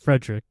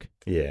Frederick,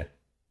 Yeah,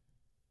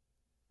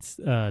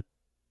 uh,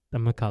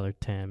 I'm gonna call her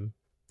Tam.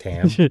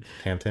 Tam,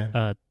 Tam, Tam.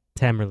 uh,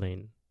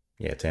 Tamerlane,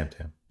 Yeah, Tam,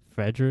 Tam,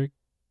 Frederick,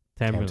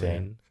 Tam, Tam.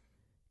 Tamerlane,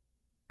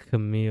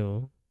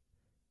 Camille,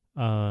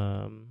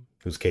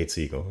 Who's Kate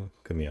Siegel?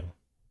 Camille.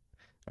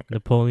 Okay.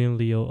 Napoleon,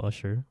 Leo,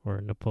 Usher, or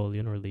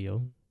Napoleon or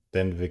Leo,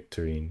 Then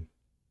Victorine.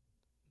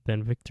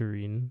 then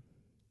Victorine,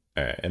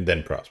 All right, and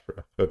then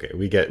Prospero. Okay,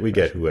 we get who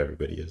Prospero.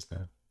 everybody is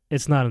now.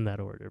 It's not in that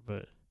order,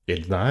 but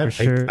It's for not.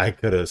 sure, I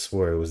could have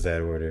swore it was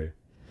that order.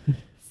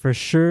 for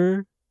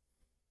sure,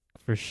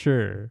 for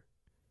sure,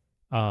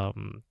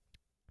 um,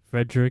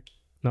 Frederick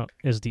no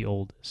is the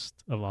oldest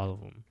of all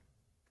of them,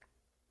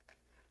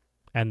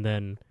 and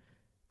then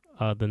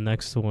the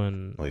next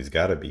one, Well, he's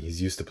got to be.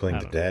 He's used to playing I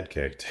the don't know. dad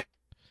character.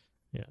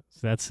 Yeah, so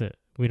that's it.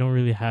 We don't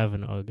really have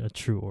a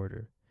true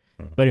order.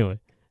 Hmm. But anyway,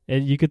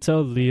 you could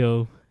tell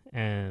Leo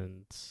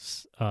and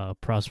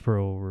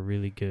Prospero were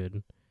really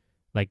good.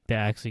 Like they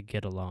actually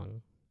get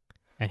along,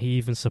 and he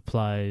even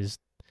supplies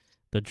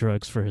the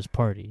drugs for his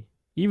party.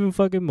 He even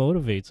fucking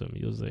motivates him.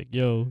 He was like,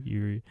 "Yo,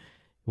 you're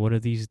one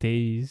of these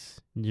days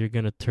you're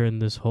gonna turn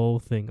this whole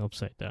thing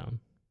upside down.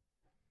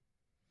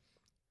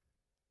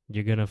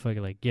 You're gonna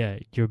fucking like, yeah,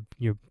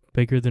 you're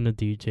bigger than a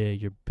DJ.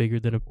 You're bigger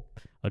than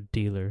a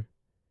dealer.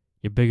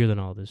 You're bigger than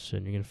all this shit.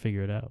 And you're gonna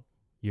figure it out.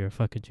 You're a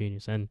fucking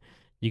genius." And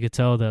you could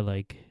tell that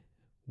like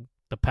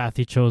the path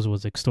he chose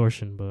was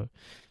extortion, but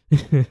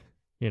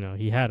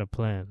he had a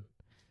plan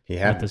He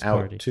with had an this out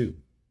party. too,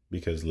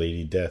 because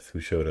Lady Death, who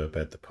showed up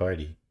at the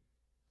party,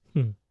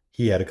 Hmm.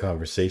 he had a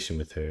conversation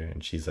with her,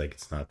 and she's like,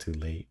 "It's not too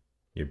late.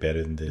 You're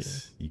better than Yeah.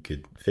 this. You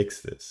could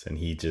fix this." And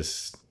he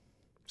just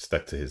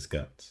stuck to his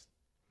guns.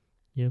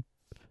 Yep.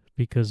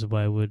 Because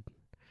why would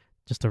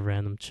just a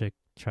random chick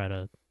try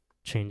to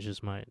change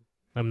his mind?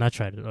 I'm not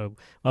trying to.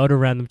 Why would a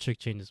random chick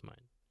change his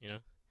mind? You know.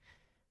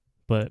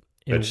 But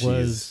But it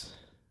was.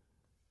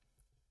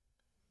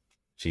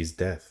 she's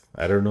Death.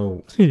 I don't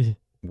know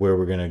where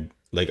we're gonna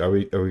like. Are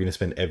we gonna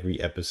spend every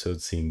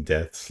episode seeing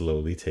Death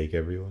slowly take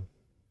everyone?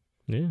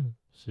 Yeah.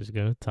 She's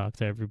gonna talk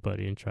to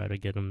everybody and try to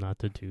get them not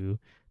to do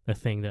the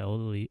thing that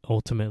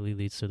ultimately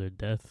leads to their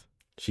death.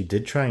 She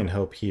did try and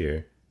help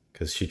here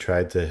because she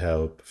tried to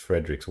help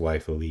Frederick's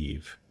wife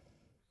leave,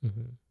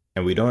 Mm-hmm.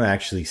 and we don't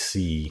actually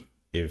see.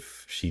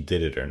 if she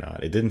did it or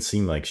not. It didn't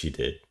seem like she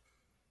did,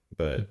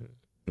 but Mhm.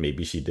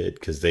 maybe she did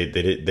because they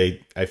did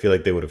they. I feel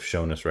like they would have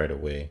shown us right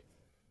away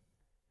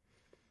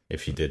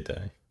if she did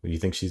die. Do you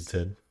think she's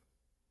dead?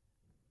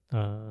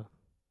 Uh,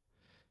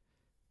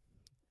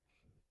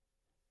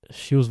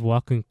 she was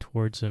walking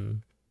towards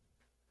him.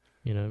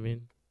 You know what I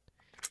mean?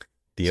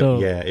 So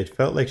Yeah, it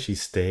felt like she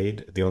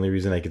stayed. The only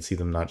reason I could see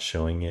them not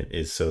showing it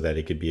is so that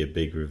it could be a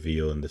big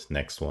reveal in this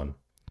next one.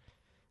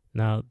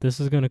 now this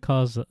is gonna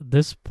cause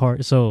this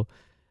part. So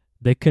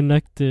they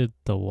connected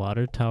the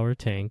water tower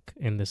tank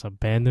in this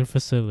abandoned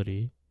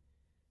facility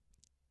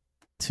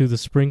to the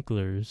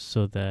sprinklers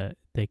so that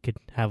they could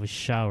have a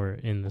shower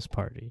in this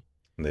party.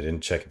 And they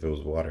didn't check if it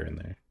was water in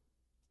there.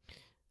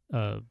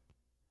 Uh,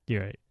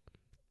 you're right.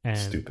 And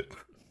Stupid.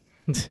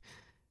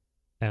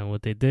 and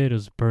what they did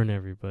was burn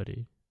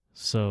everybody.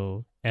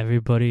 So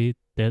everybody,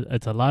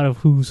 it's a lot of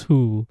who's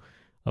who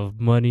of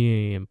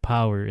money and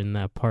power in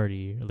that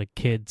party, like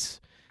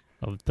kids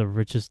of the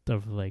richest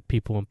of like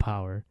people in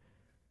power.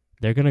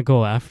 They're gonna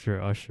go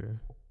after Usher,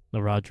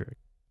 the Roderick,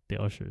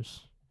 the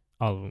Ushers,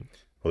 all of them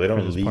Well, they for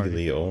don't this party.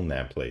 legally own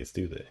that place,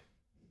 do they?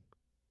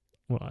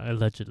 Well,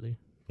 allegedly.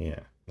 Yeah.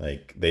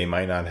 Like they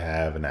might not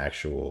have an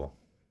actual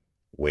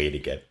way to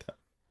get them,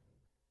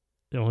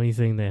 The only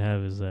thing they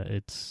have is that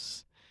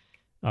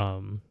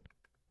um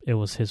it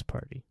was his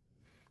party.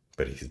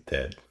 but he's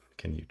dead.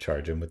 Can you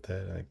charge him with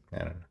that? Like, I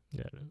don't know.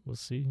 Yeah, we'll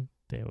see.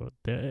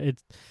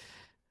 It's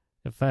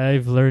if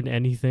I've learned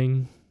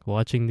anything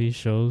watching these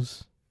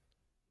shows,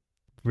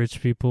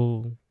 rich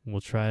people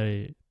will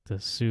try to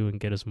sue and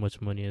get as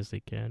much money as they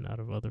can out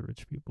of other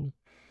rich people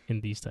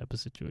in these type of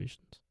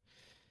situations.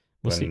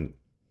 We'll see. When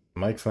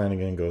Mike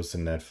Flanagan goes to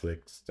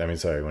Netflix, I mean,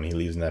 sorry, when he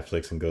leaves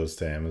Netflix and goes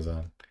to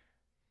Amazon,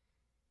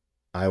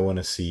 I want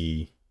to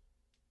see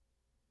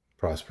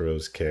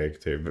Prospero's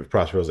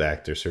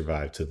actor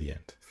survive to the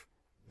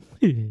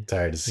end.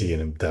 Tired of Yeah, seeing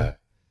him die.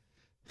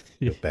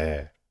 yeah, Feel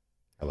bad.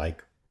 I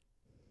like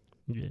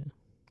yeah.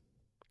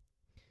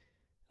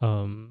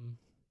 Um,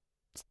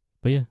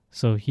 but yeah,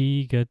 so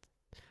he get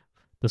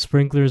the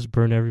sprinklers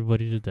burn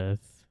everybody to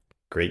death.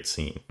 great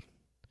scene.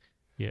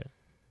 Yeah,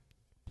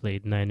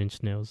 played Nine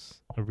Inch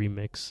Nails, a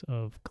remix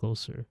of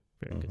Closer.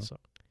 Very good Mhm.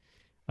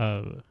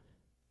 song.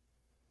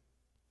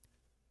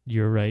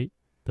 You're right.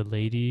 The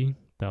lady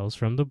that was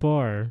from the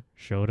bar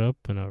showed up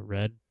in a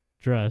red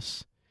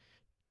dress,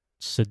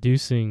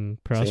 seducing Same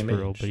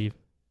Prospero, but age.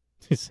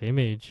 he same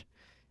age,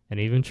 and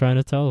even trying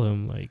to tell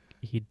him like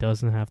he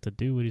doesn't have to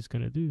do what he's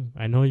gonna do.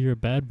 I know you're a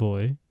bad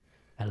boy.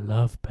 I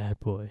love bad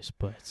boys,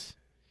 but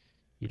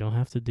you don't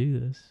have to do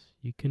this.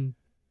 You can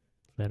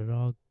let it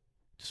all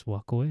just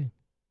walk away.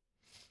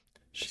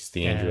 She's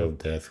the angel And of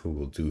death who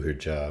will do her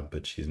job,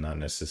 but she's not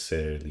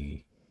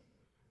necessarily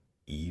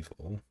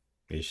evil,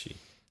 is she?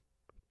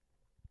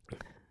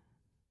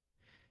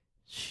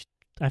 she,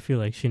 I feel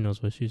like she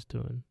knows what she's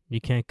doing.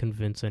 You can't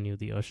convince any of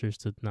the ushers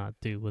to not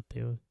do what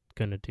they're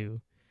gonna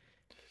do.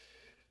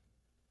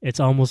 It's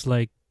almost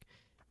like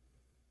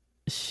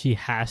she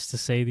has to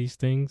say these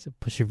things,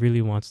 but she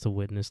really wants to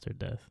witness their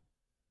death.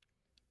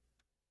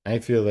 I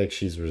feel like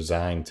she's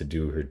resigned to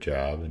do her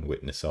job and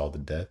witness all the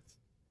deaths,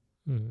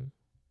 Mm-hmm.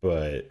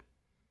 but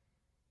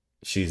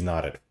she's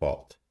not at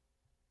fault.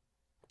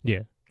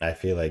 Yeah, I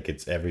feel like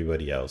it's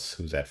everybody else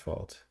who's at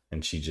fault,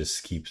 and she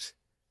just keeps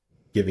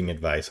giving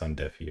advice on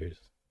deaf ears.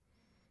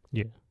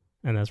 yeah,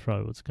 and that's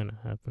probably what's gonna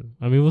happen.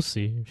 I mean, we'll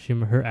see.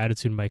 Her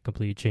attitude might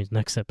completely change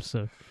next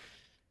episode.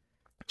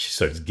 She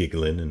starts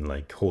giggling and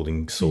like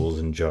holding souls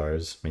in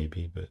jars,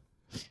 maybe, but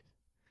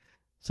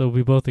So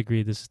we both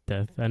agree this is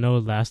death. I know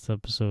last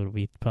episode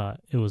we thought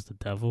it was the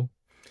devil.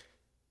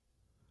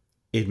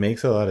 it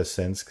makes a lot of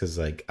sense because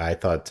like I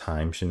thought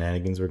time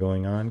shenanigans were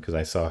going on because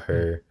I saw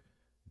her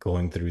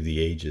going through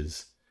the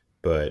ages,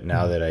 but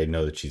now Mm-hmm. that I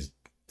know that she's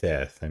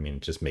death, I mean,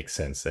 it just makes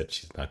sense that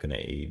she's not going to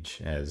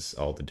age as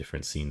all the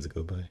different scenes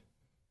go by.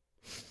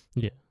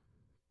 Yeah.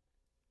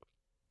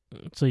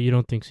 So you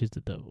don't think she's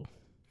the devil?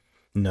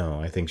 No,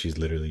 I think she's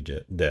literally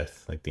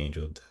death, like the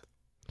angel of death.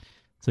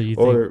 So you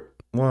think Or,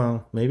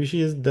 well, maybe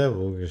she is the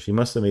devil because she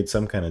must have made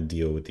some kind of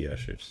deal with the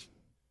ushers.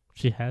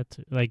 she had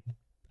to? Like,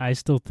 I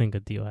still think a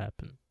deal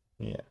happened.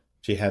 Yeah,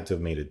 she had to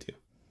have made a deal.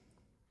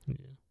 Yeah.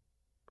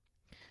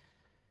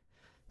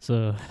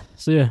 So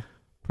yeah,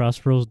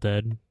 Prospero's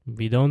dead.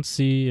 We don't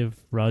see if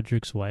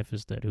Roderick's wife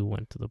is dead, who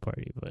went to the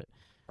party, but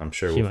I'm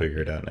sure she we'll might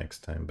figure be. it out next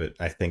time, but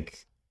I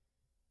think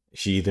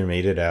she either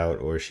made it out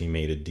or she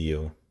made a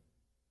deal.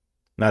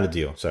 Not a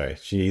deal, sorry.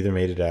 She either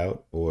made it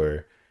out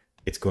or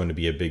it's going to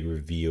be a big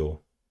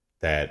reveal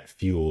that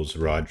fuels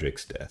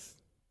Roderick's death.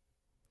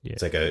 Yeah.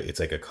 It's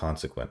like a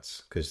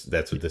consequence because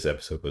that's what this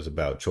episode was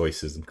about,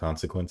 choices and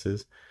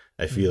consequences.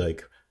 I feel Mhm.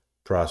 like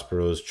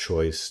Prospero's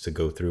choice to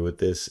go through with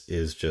this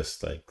is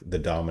just like the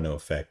domino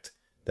effect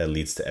that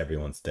leads to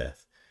everyone's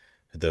death.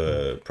 Mhm.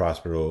 The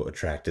Prospero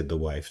attracted the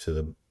wife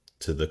to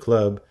the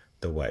club,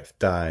 the wife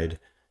died,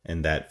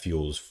 and that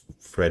fuels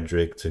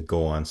Frederick to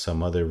go on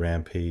some other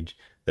rampage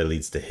that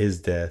leads to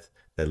his death,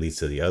 that leads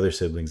to the other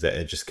siblings, that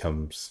it just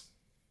comes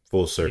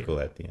full Yeah. circle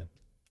at the end.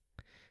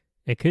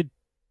 it could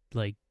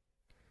like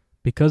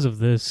because of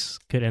this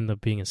could end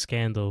up being a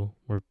scandal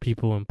where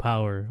people in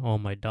power, oh,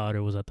 my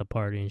daughter was at the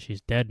party and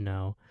she's dead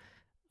now.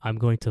 I'm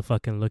going to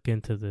fucking look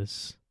into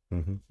this,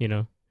 Hmm. you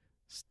know,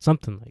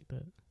 something like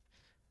that.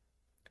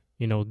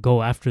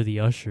 Go after the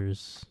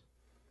ushers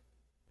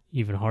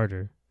even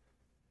harder.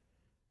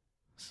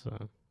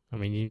 So, I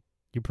mean,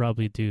 you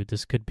probably do.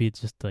 This could be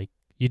just like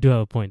you do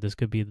have a point. This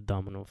could be the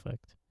domino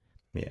effect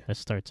Yeah, that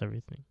starts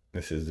everything.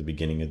 this is the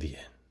beginning of the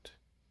end.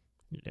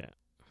 Yeah.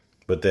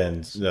 But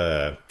then,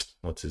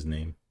 what's his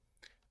name?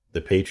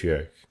 The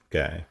patriarch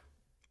guy,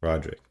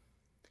 Roderick.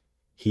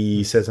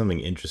 He Mm. said something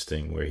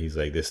interesting where he's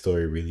like, "This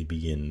story really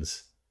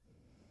begins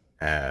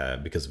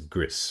because of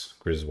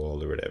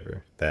Griswold or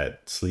whatever,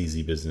 that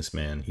sleazy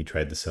businessman he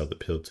tried to sell the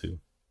pill to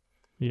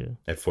Yeah.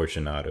 at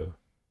Fortunato.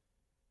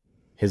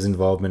 His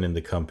involvement in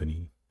the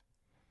company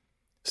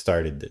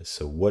started this.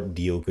 So, what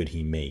deal could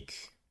he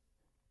make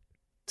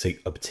to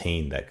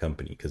obtain that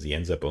company? Because he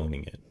ends up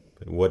owning it.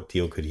 But what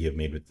deal could he have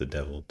made with the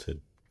devil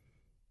to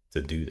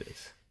do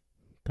this?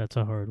 That's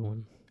a hard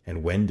one.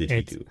 And when did he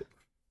It's do it?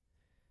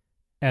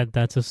 and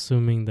that's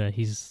assuming that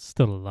he's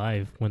still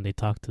alive when they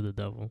talk to the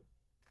devil.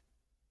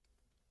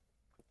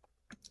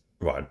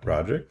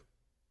 Roderick?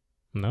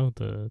 No,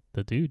 the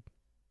dude.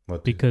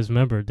 What dude? Because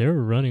remember, they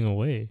were running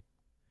away.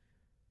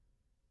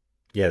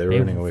 Yeah, they were They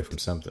running away from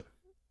something.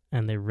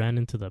 and they ran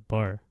into the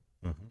bar,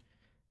 Mm-hmm.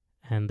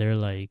 and they're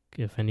like,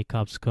 "If any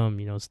cops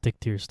come, stick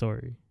to your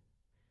story."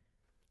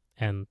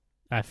 And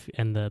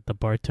and the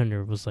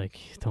bartender was like,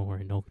 "Don't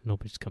worry,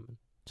 nobody's coming.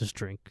 Just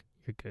drink.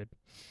 You're good."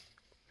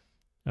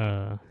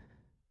 Uh,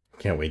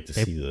 Can't wait to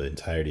they see the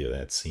entirety of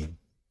that scene.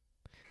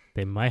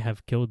 they might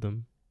have killed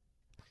them.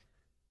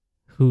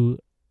 Who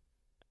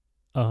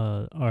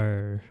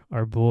our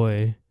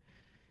boy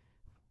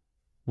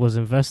was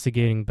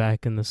investigating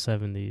back in the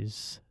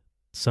 70s.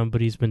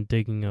 Somebody's been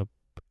digging up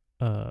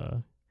uh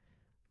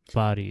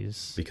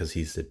bodies Because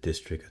he's the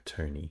district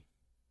attorney.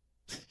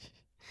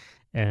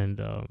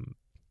 and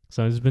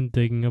someone's been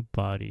digging up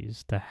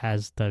bodies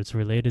that's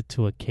related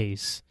to a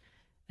case,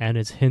 and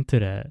it's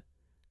hinted at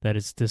that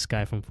it's this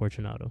guy from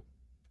Fortunato.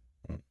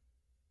 Mm.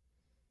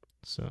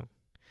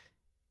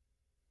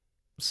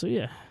 So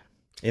yeah.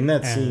 In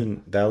that And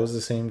scene, that was the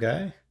same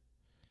guy?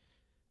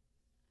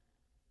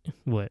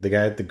 what? The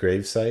guy at the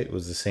gravesite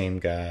was the same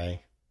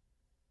guy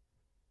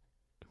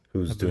I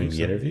who's doing believe the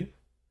so. interview?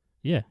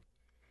 Yeah.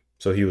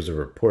 So he was a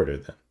reporter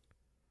then.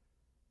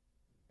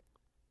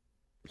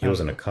 He I don't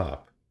wasn't a know.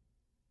 cop.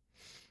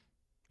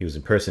 He was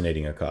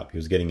impersonating a cop. He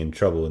was getting in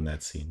trouble in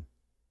that scene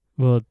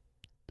Well,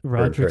 for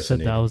Roderick said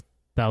that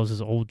impersonating. was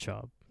his old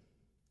job.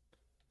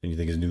 And you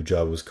think his new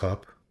job was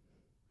cop?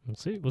 We'll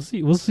see. We'll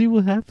see. We'll see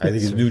what I think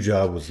happens. his new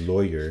job was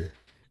lawyer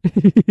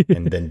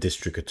and then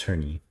district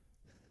attorney.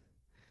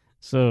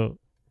 So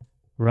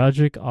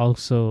Roderick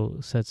also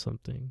said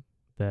something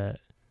that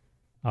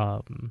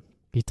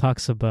he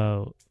talks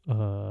about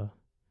well,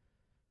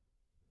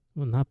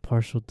 not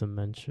partial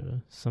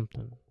dementia,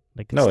 something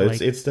like No, it's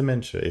it's like it's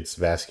dementia. It's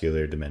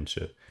vascular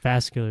dementia.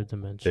 vascular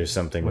dementia. There's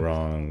something What?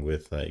 wrong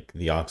with like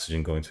the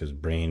oxygen going to his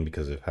brain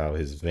because of how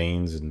his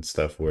veins and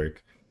stuff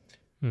work.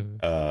 Hmm.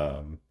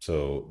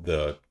 So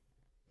the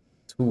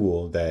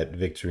tool that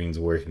Victorine's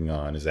working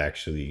on is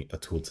actually a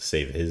tool to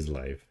save his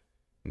life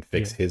and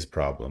fix Yeah. his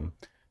problem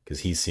because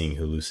he's seeing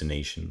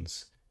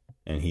hallucinations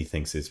and he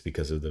thinks it's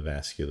because of the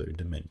vascular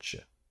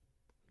dementia.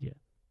 Yeah.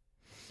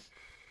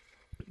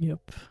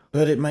 Yep.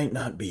 But it might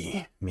not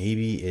be.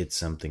 Maybe it's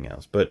something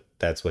else. But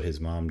that's what his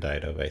mom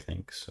died of, I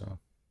think. So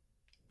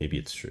maybe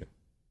it's true.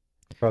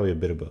 Probably a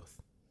bit of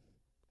both.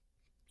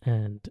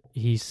 And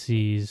he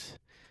sees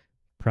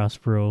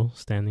Prospero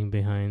standing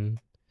behind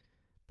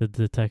the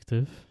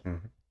detective,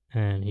 Mm-hmm.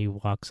 and he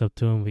walks up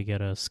to him. We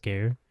get a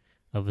scare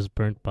of his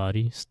burnt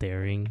body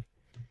staring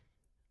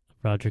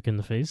Roderick in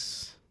the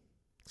face.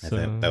 I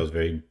thought that was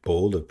very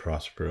bold of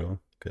Prospero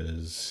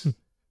because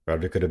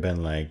Roger could have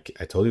been like,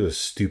 I told you it was a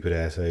stupid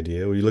ass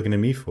idea. What are you looking at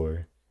me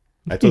for?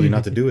 I told you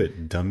not to do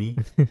it, dummy.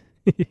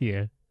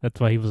 Yeah, that's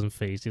why he wasn't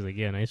phased. He's like,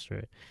 yeah, nice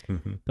try.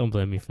 Mm-hmm. Don't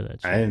blame me for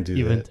that shit. I didn't do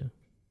Even that.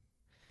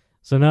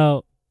 So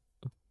now,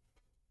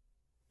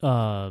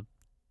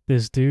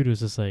 this dude was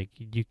just like,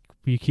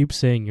 you keep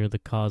saying you're the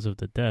cause of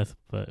the death,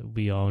 but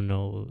we all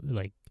know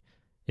like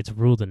it's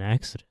ruled an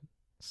accident.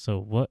 So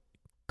what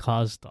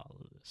caused all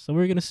of this? So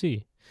we're gonna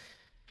see.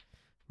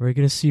 We're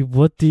gonna see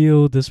what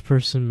deal this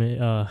person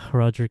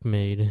Roderick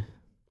made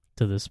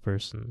to this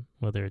person,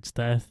 whether it's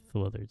death,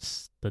 whether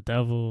it's the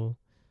devil,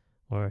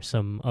 or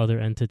some other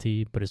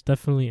entity. But it's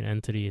definitely an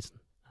entity.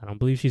 I don't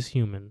believe she's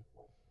human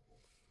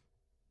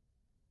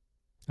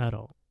at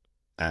all.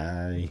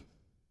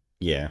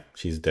 Yeah,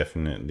 she's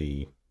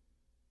definitely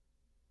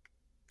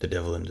the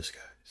devil in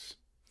disguise.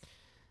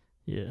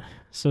 Yeah.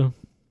 So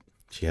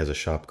She has a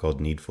shop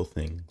called Needful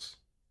Things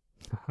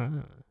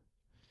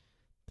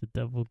the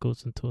devil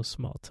goes into a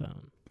small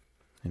town.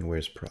 and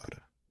wears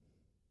Prada.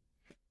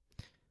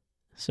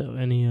 So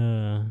any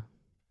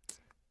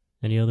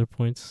other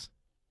points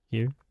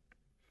here?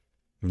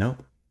 No.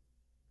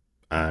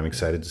 I'm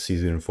excited to see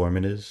who the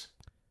informant is.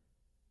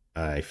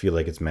 I feel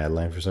like it's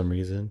Madeline for some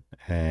reason,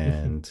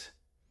 and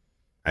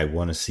I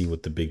want to see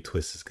what the big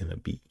twist is gonna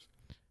be.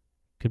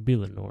 Could be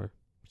Lenore.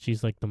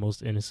 She's like the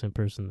most innocent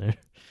person there.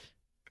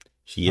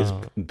 She is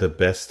Uh, the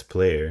best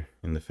player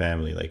in the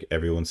family. Like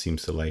everyone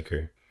seems to like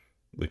her,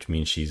 which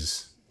means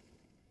she's.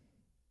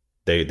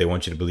 They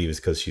want you to believe it's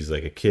because she's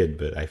like a kid,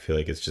 but I feel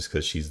like it's just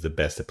because she's the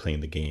best at playing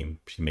the game.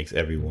 She makes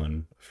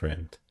everyone a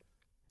friend.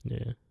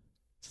 yeah.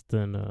 So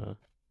then,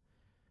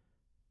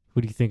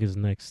 who do you think is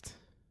next?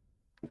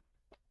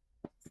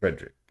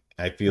 Frederick.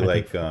 I feel I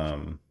think like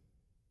French.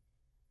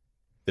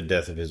 the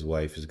death of his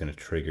wife is going to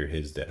trigger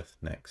his death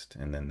next,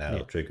 and then that'll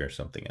Yeah, trigger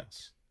something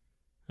else.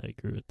 I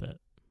agree with that.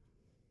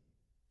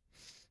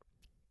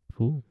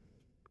 Cool.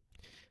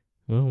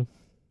 Well,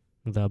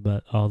 without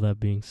all that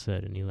being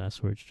said, any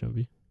last words,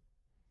 Jumpy?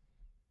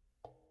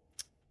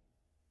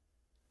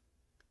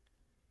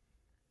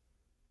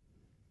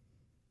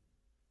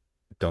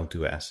 Don't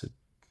do acid.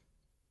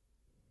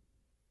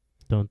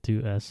 Don't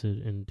do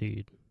acid,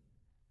 indeed.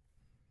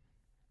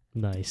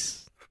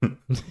 Nice.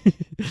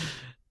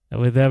 And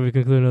with that, we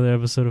conclude another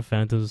episode of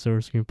Phantoms of Silver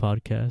Screen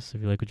Podcast.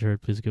 If you like what you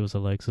heard, please give us a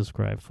like,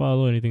 subscribe,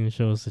 follow, anything to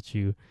show us that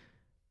you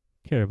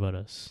care about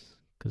us.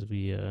 Because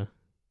we care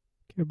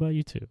about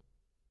you too.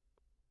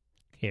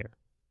 Care.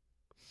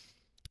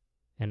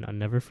 And I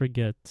never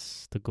forget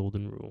the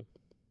golden rule.